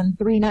seen us in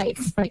 3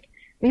 nights. Like,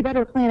 we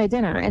better plan a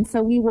dinner. And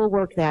so we will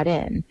work that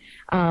in.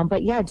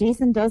 But yeah,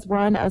 Jason does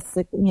run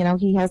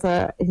he has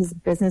his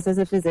business as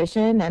a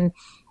physician, and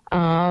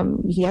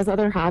he has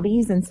other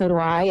hobbies, and so do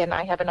I, and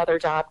I have another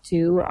job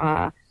too.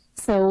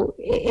 So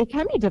it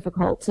can be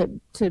difficult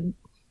to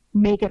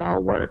make it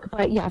all work.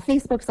 But yeah,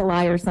 Facebook's a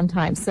liar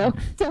sometimes. So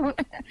don't,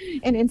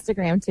 and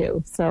Instagram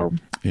too. So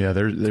yeah,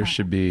 there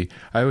should be.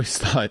 I always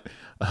thought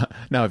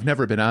Now, I've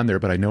never been on there,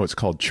 but I know it's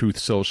called Truth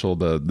Social,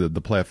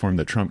 the platform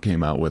that Trump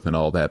came out with and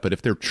all that. But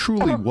if there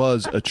truly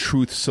was a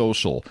Truth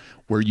Social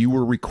where you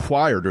were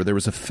required, or there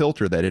was a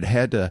filter that it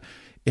had to,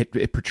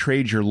 it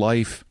portrayed your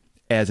life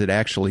as it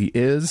actually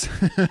is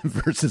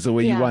versus the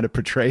way you want to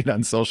portray it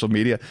on social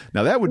media.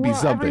 Now, that would be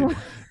something.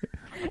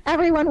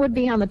 Everyone would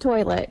be on the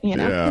toilet, you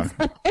know.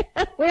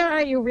 Yeah. Where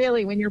are you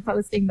really when you're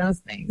posting those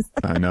things?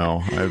 I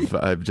know.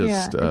 I've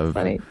just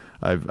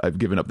I've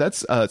given up.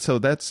 That's I'm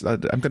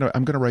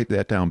gonna write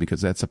that down because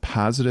that's a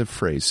positive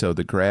phrase. So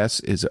the grass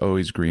is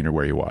always greener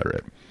where you water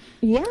it.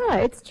 Yeah,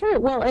 it's true.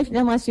 Well,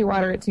 unless you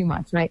water it too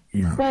much, right?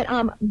 Yeah. But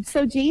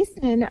so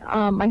Jason,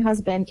 my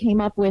husband, came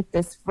up with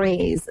this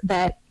phrase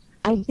that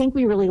I think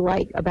we really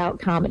like about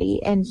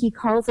comedy, and he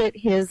calls it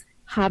his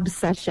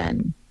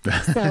hobsession.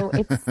 So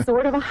it's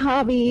sort of a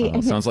hobby.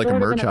 And sounds like a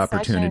merch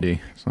opportunity.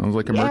 Sounds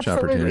like a merch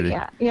opportunity.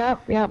 Yeah.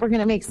 We're going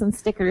to make some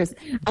stickers.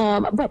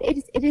 But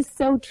it is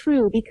so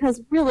true because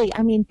really,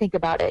 I mean, think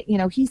about it. You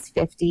know, he's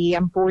 50.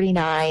 I'm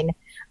 49.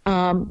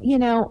 You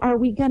know, are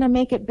we going to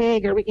make it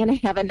big? Are we going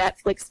to have a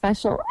Netflix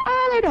special?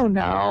 I don't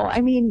know.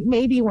 I mean,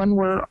 maybe when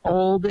we're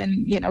old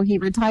and, you know, he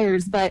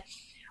retires. But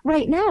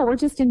right now, we're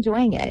just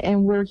enjoying it.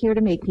 And we're here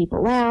to make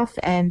people laugh.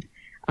 And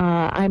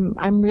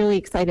I'm really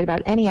excited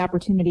about any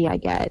opportunity I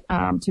get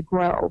to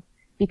grow,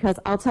 because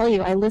I'll tell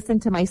you, I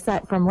listened to my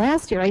set from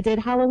last year. I did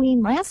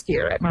Halloween last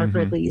year at Mark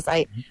Ridley's.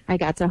 I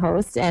got to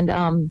host, and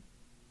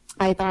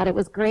I thought it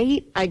was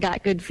great. I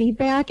got good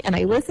feedback, and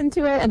I listened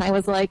to it, and I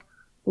was like,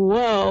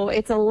 whoa,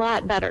 it's a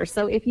lot better.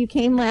 So if you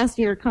came last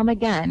year, come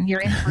again.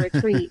 You're in for a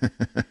treat.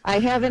 I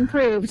have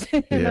improved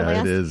in the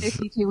last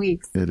 52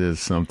 weeks. It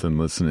is something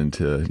listening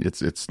to.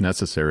 It's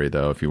necessary,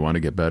 though. If you want to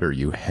get better,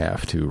 you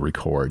have to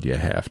record. You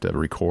have to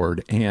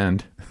record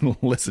and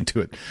listen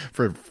to it.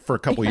 For a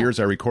couple of years,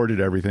 I recorded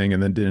everything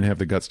and then didn't have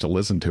the guts to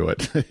listen to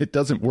it. It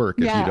doesn't work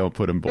if you don't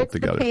put them both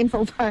together. It's the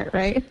painful part,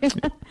 right?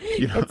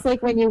 You know? It's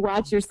like when you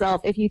watch yourself,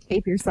 if you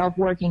tape yourself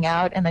working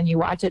out and then you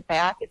watch it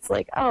back, it's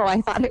like, oh,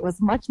 I thought it was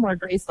much more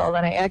graceful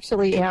than I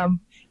actually am,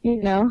 you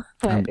know,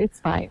 but it's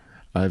fine.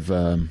 I've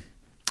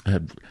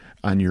had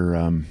on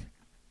your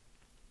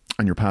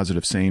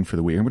positive saying for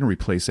the week, I'm going to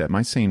replace that.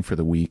 My saying for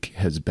the week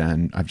has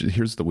been,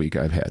 here's the week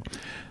I've had.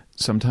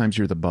 Sometimes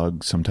you're the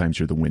bug, sometimes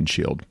you're the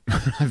windshield.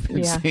 I've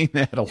been saying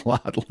that a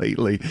lot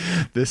lately.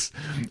 This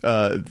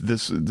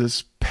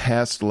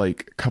past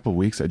couple of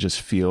weeks, I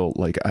just feel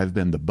like I've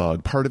been the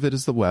bug. Part of it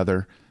is the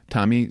weather.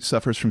 Tommy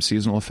suffers from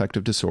seasonal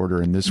affective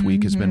disorder, and this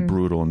week has been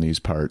brutal in these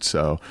parts.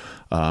 So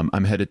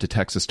I'm headed to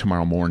Texas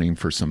tomorrow morning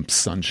for some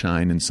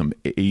sunshine and some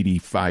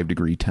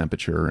 85-degree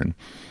temperature and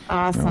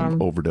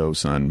awesome.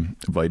 Overdose on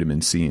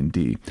vitamin C and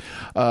D.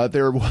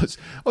 There was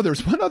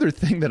one other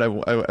thing that I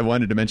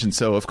wanted to mention.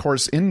 So, of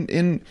course,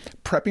 in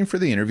prepping for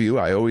the interview,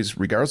 I always,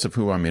 regardless of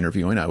who I'm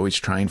interviewing, I always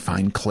try and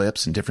find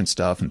clips and different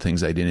stuff and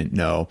things I didn't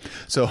know.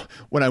 So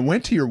when I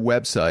went to your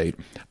website,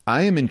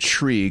 I am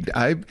intrigued.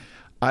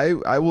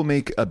 I will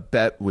make a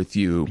bet with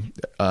you.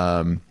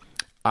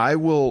 I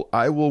will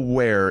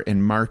wear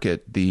and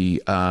market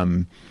the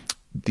I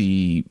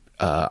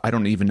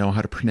don't even know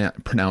how to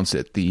pronounce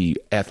it.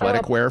 The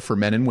athletic wear for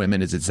men and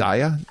women. Is it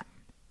Zaya?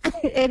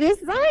 It is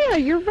Zaya.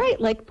 You're right.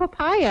 Like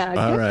papaya.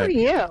 All Good right. for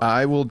you.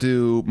 I will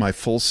do my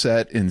full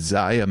set in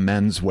Zaya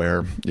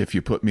menswear if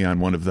you put me on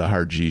one of the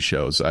Hard G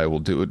shows. I will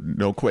do it.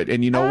 No quit.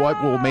 And you know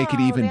what will make it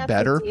even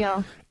better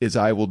is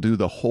I will do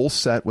the whole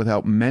set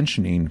without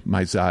mentioning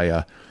my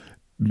Zaya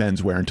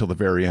menswear until the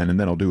very end, and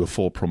then I'll do a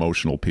full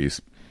promotional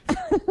piece.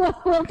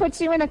 We'll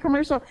put you in a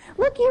commercial.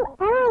 Look, you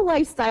are a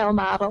lifestyle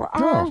model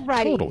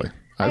already. Totally.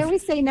 I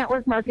always say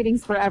network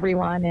marketing's for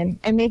everyone,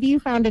 and maybe you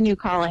found a new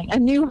calling, a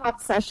new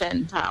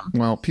obsession, Tom.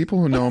 Well, people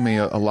who know me,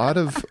 a lot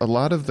of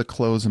the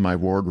clothes in my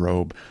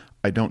wardrobe,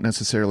 I don't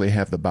necessarily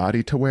have the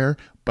body to wear,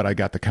 but I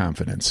got the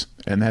confidence,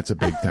 and that's a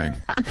big thing.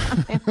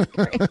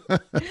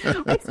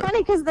 It's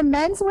funny because the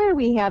menswear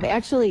we have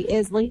actually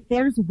is like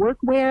there's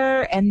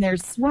workwear and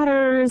there's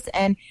sweaters,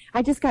 and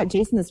I just got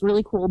Jason this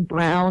really cool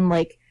brown,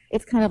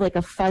 it's kind of like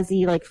a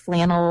fuzzy,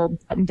 flannel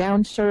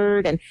button-down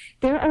shirt. And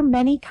there are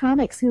many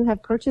comics who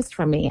have purchased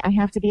from me. I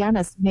have to be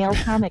honest, male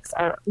comics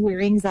are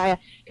wearing Zaya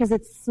because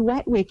it's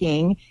sweat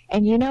wicking.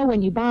 And you know,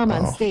 when you bomb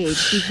on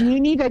stage, you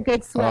need a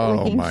good sweat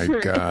wicking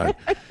shirt. Oh, my God.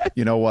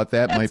 You know what?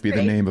 That might be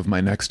the name of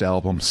my next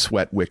album,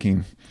 Sweat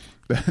Wicking.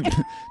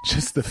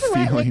 Just the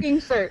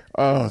feeling. Shirt.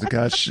 Oh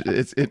gosh,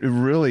 it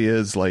really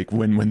is like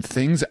when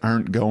things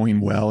aren't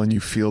going well and you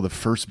feel the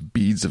first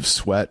beads of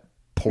sweat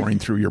pouring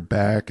through your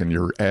back and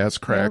your ass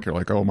crack. You're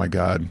like, oh my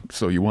God.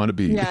 So you want to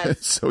be, a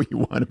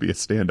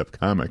stand-up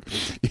comic.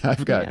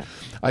 Yeah,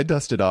 I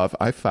dusted off.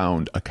 I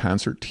found a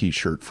concert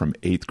t-shirt from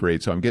 8th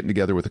grade. So I'm getting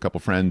together with a couple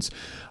friends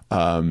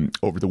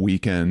over the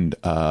weekend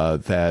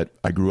that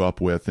I grew up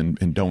with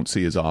and don't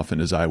see as often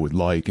as I would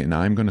like. And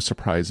I'm going to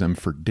surprise them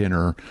for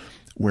dinner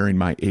wearing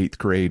my 8th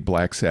grade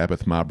Black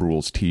Sabbath Mob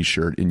Rules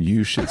t-shirt, and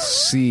you should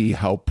see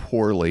how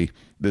poorly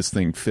this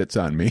thing fits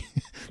on me,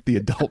 the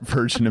adult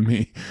version of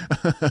me.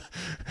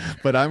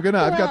 But I've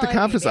got the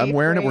confidence. I'm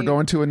wearing it. We're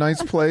going to a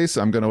nice place.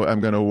 I'm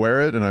gonna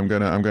wear it, and I'm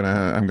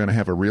gonna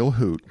have a real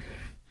hoot.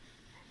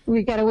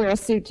 We got to wear a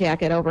suit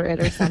jacket over it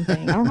or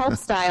something. I'll help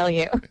style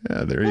you.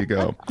 Yeah, there you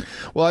go.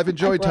 Well, I've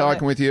enjoyed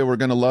talking with you. We're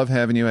going to love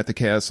having you at the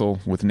castle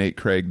with Nate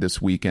Craig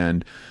this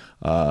weekend.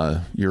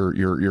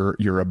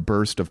 You're a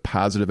burst of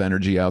positive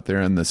energy out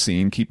there in the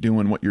scene. Keep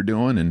doing what you're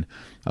doing, and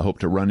I hope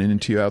to run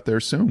into you out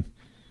there soon.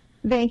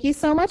 Thank you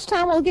so much,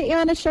 Tom. We'll get you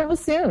on a show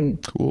soon.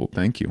 Cool.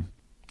 Thank you.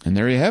 And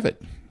there you have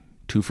it.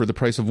 2 for the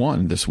price of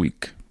 1 this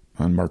week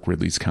on Mark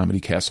Ridley's Comedy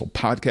Castle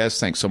podcast.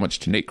 Thanks so much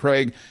to Nate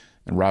Craig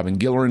and Robin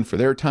Gillerin for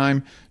their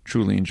time.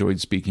 Truly enjoyed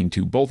speaking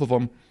to both of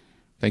them.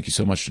 Thank you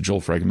so much to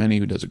Joel Fragmenti,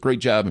 who does a great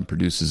job and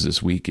produces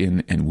this week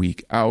in and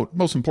week out.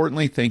 Most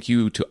importantly, thank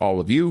you to all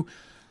of you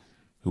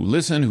who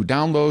listen, who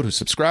download, who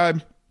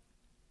subscribe.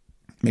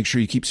 Make sure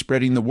you keep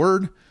spreading the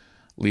word.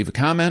 Leave a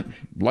comment,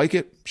 like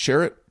it,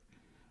 share it.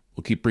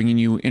 We'll keep bringing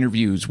you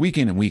interviews week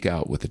in and week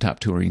out with the top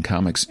touring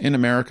comics in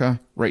America,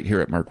 right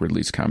here at Mark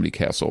Ridley's Comedy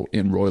Castle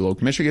in Royal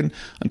Oak, Michigan.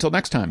 Until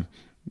next time,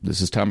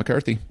 this is Tom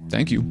McCarthy.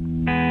 Thank you.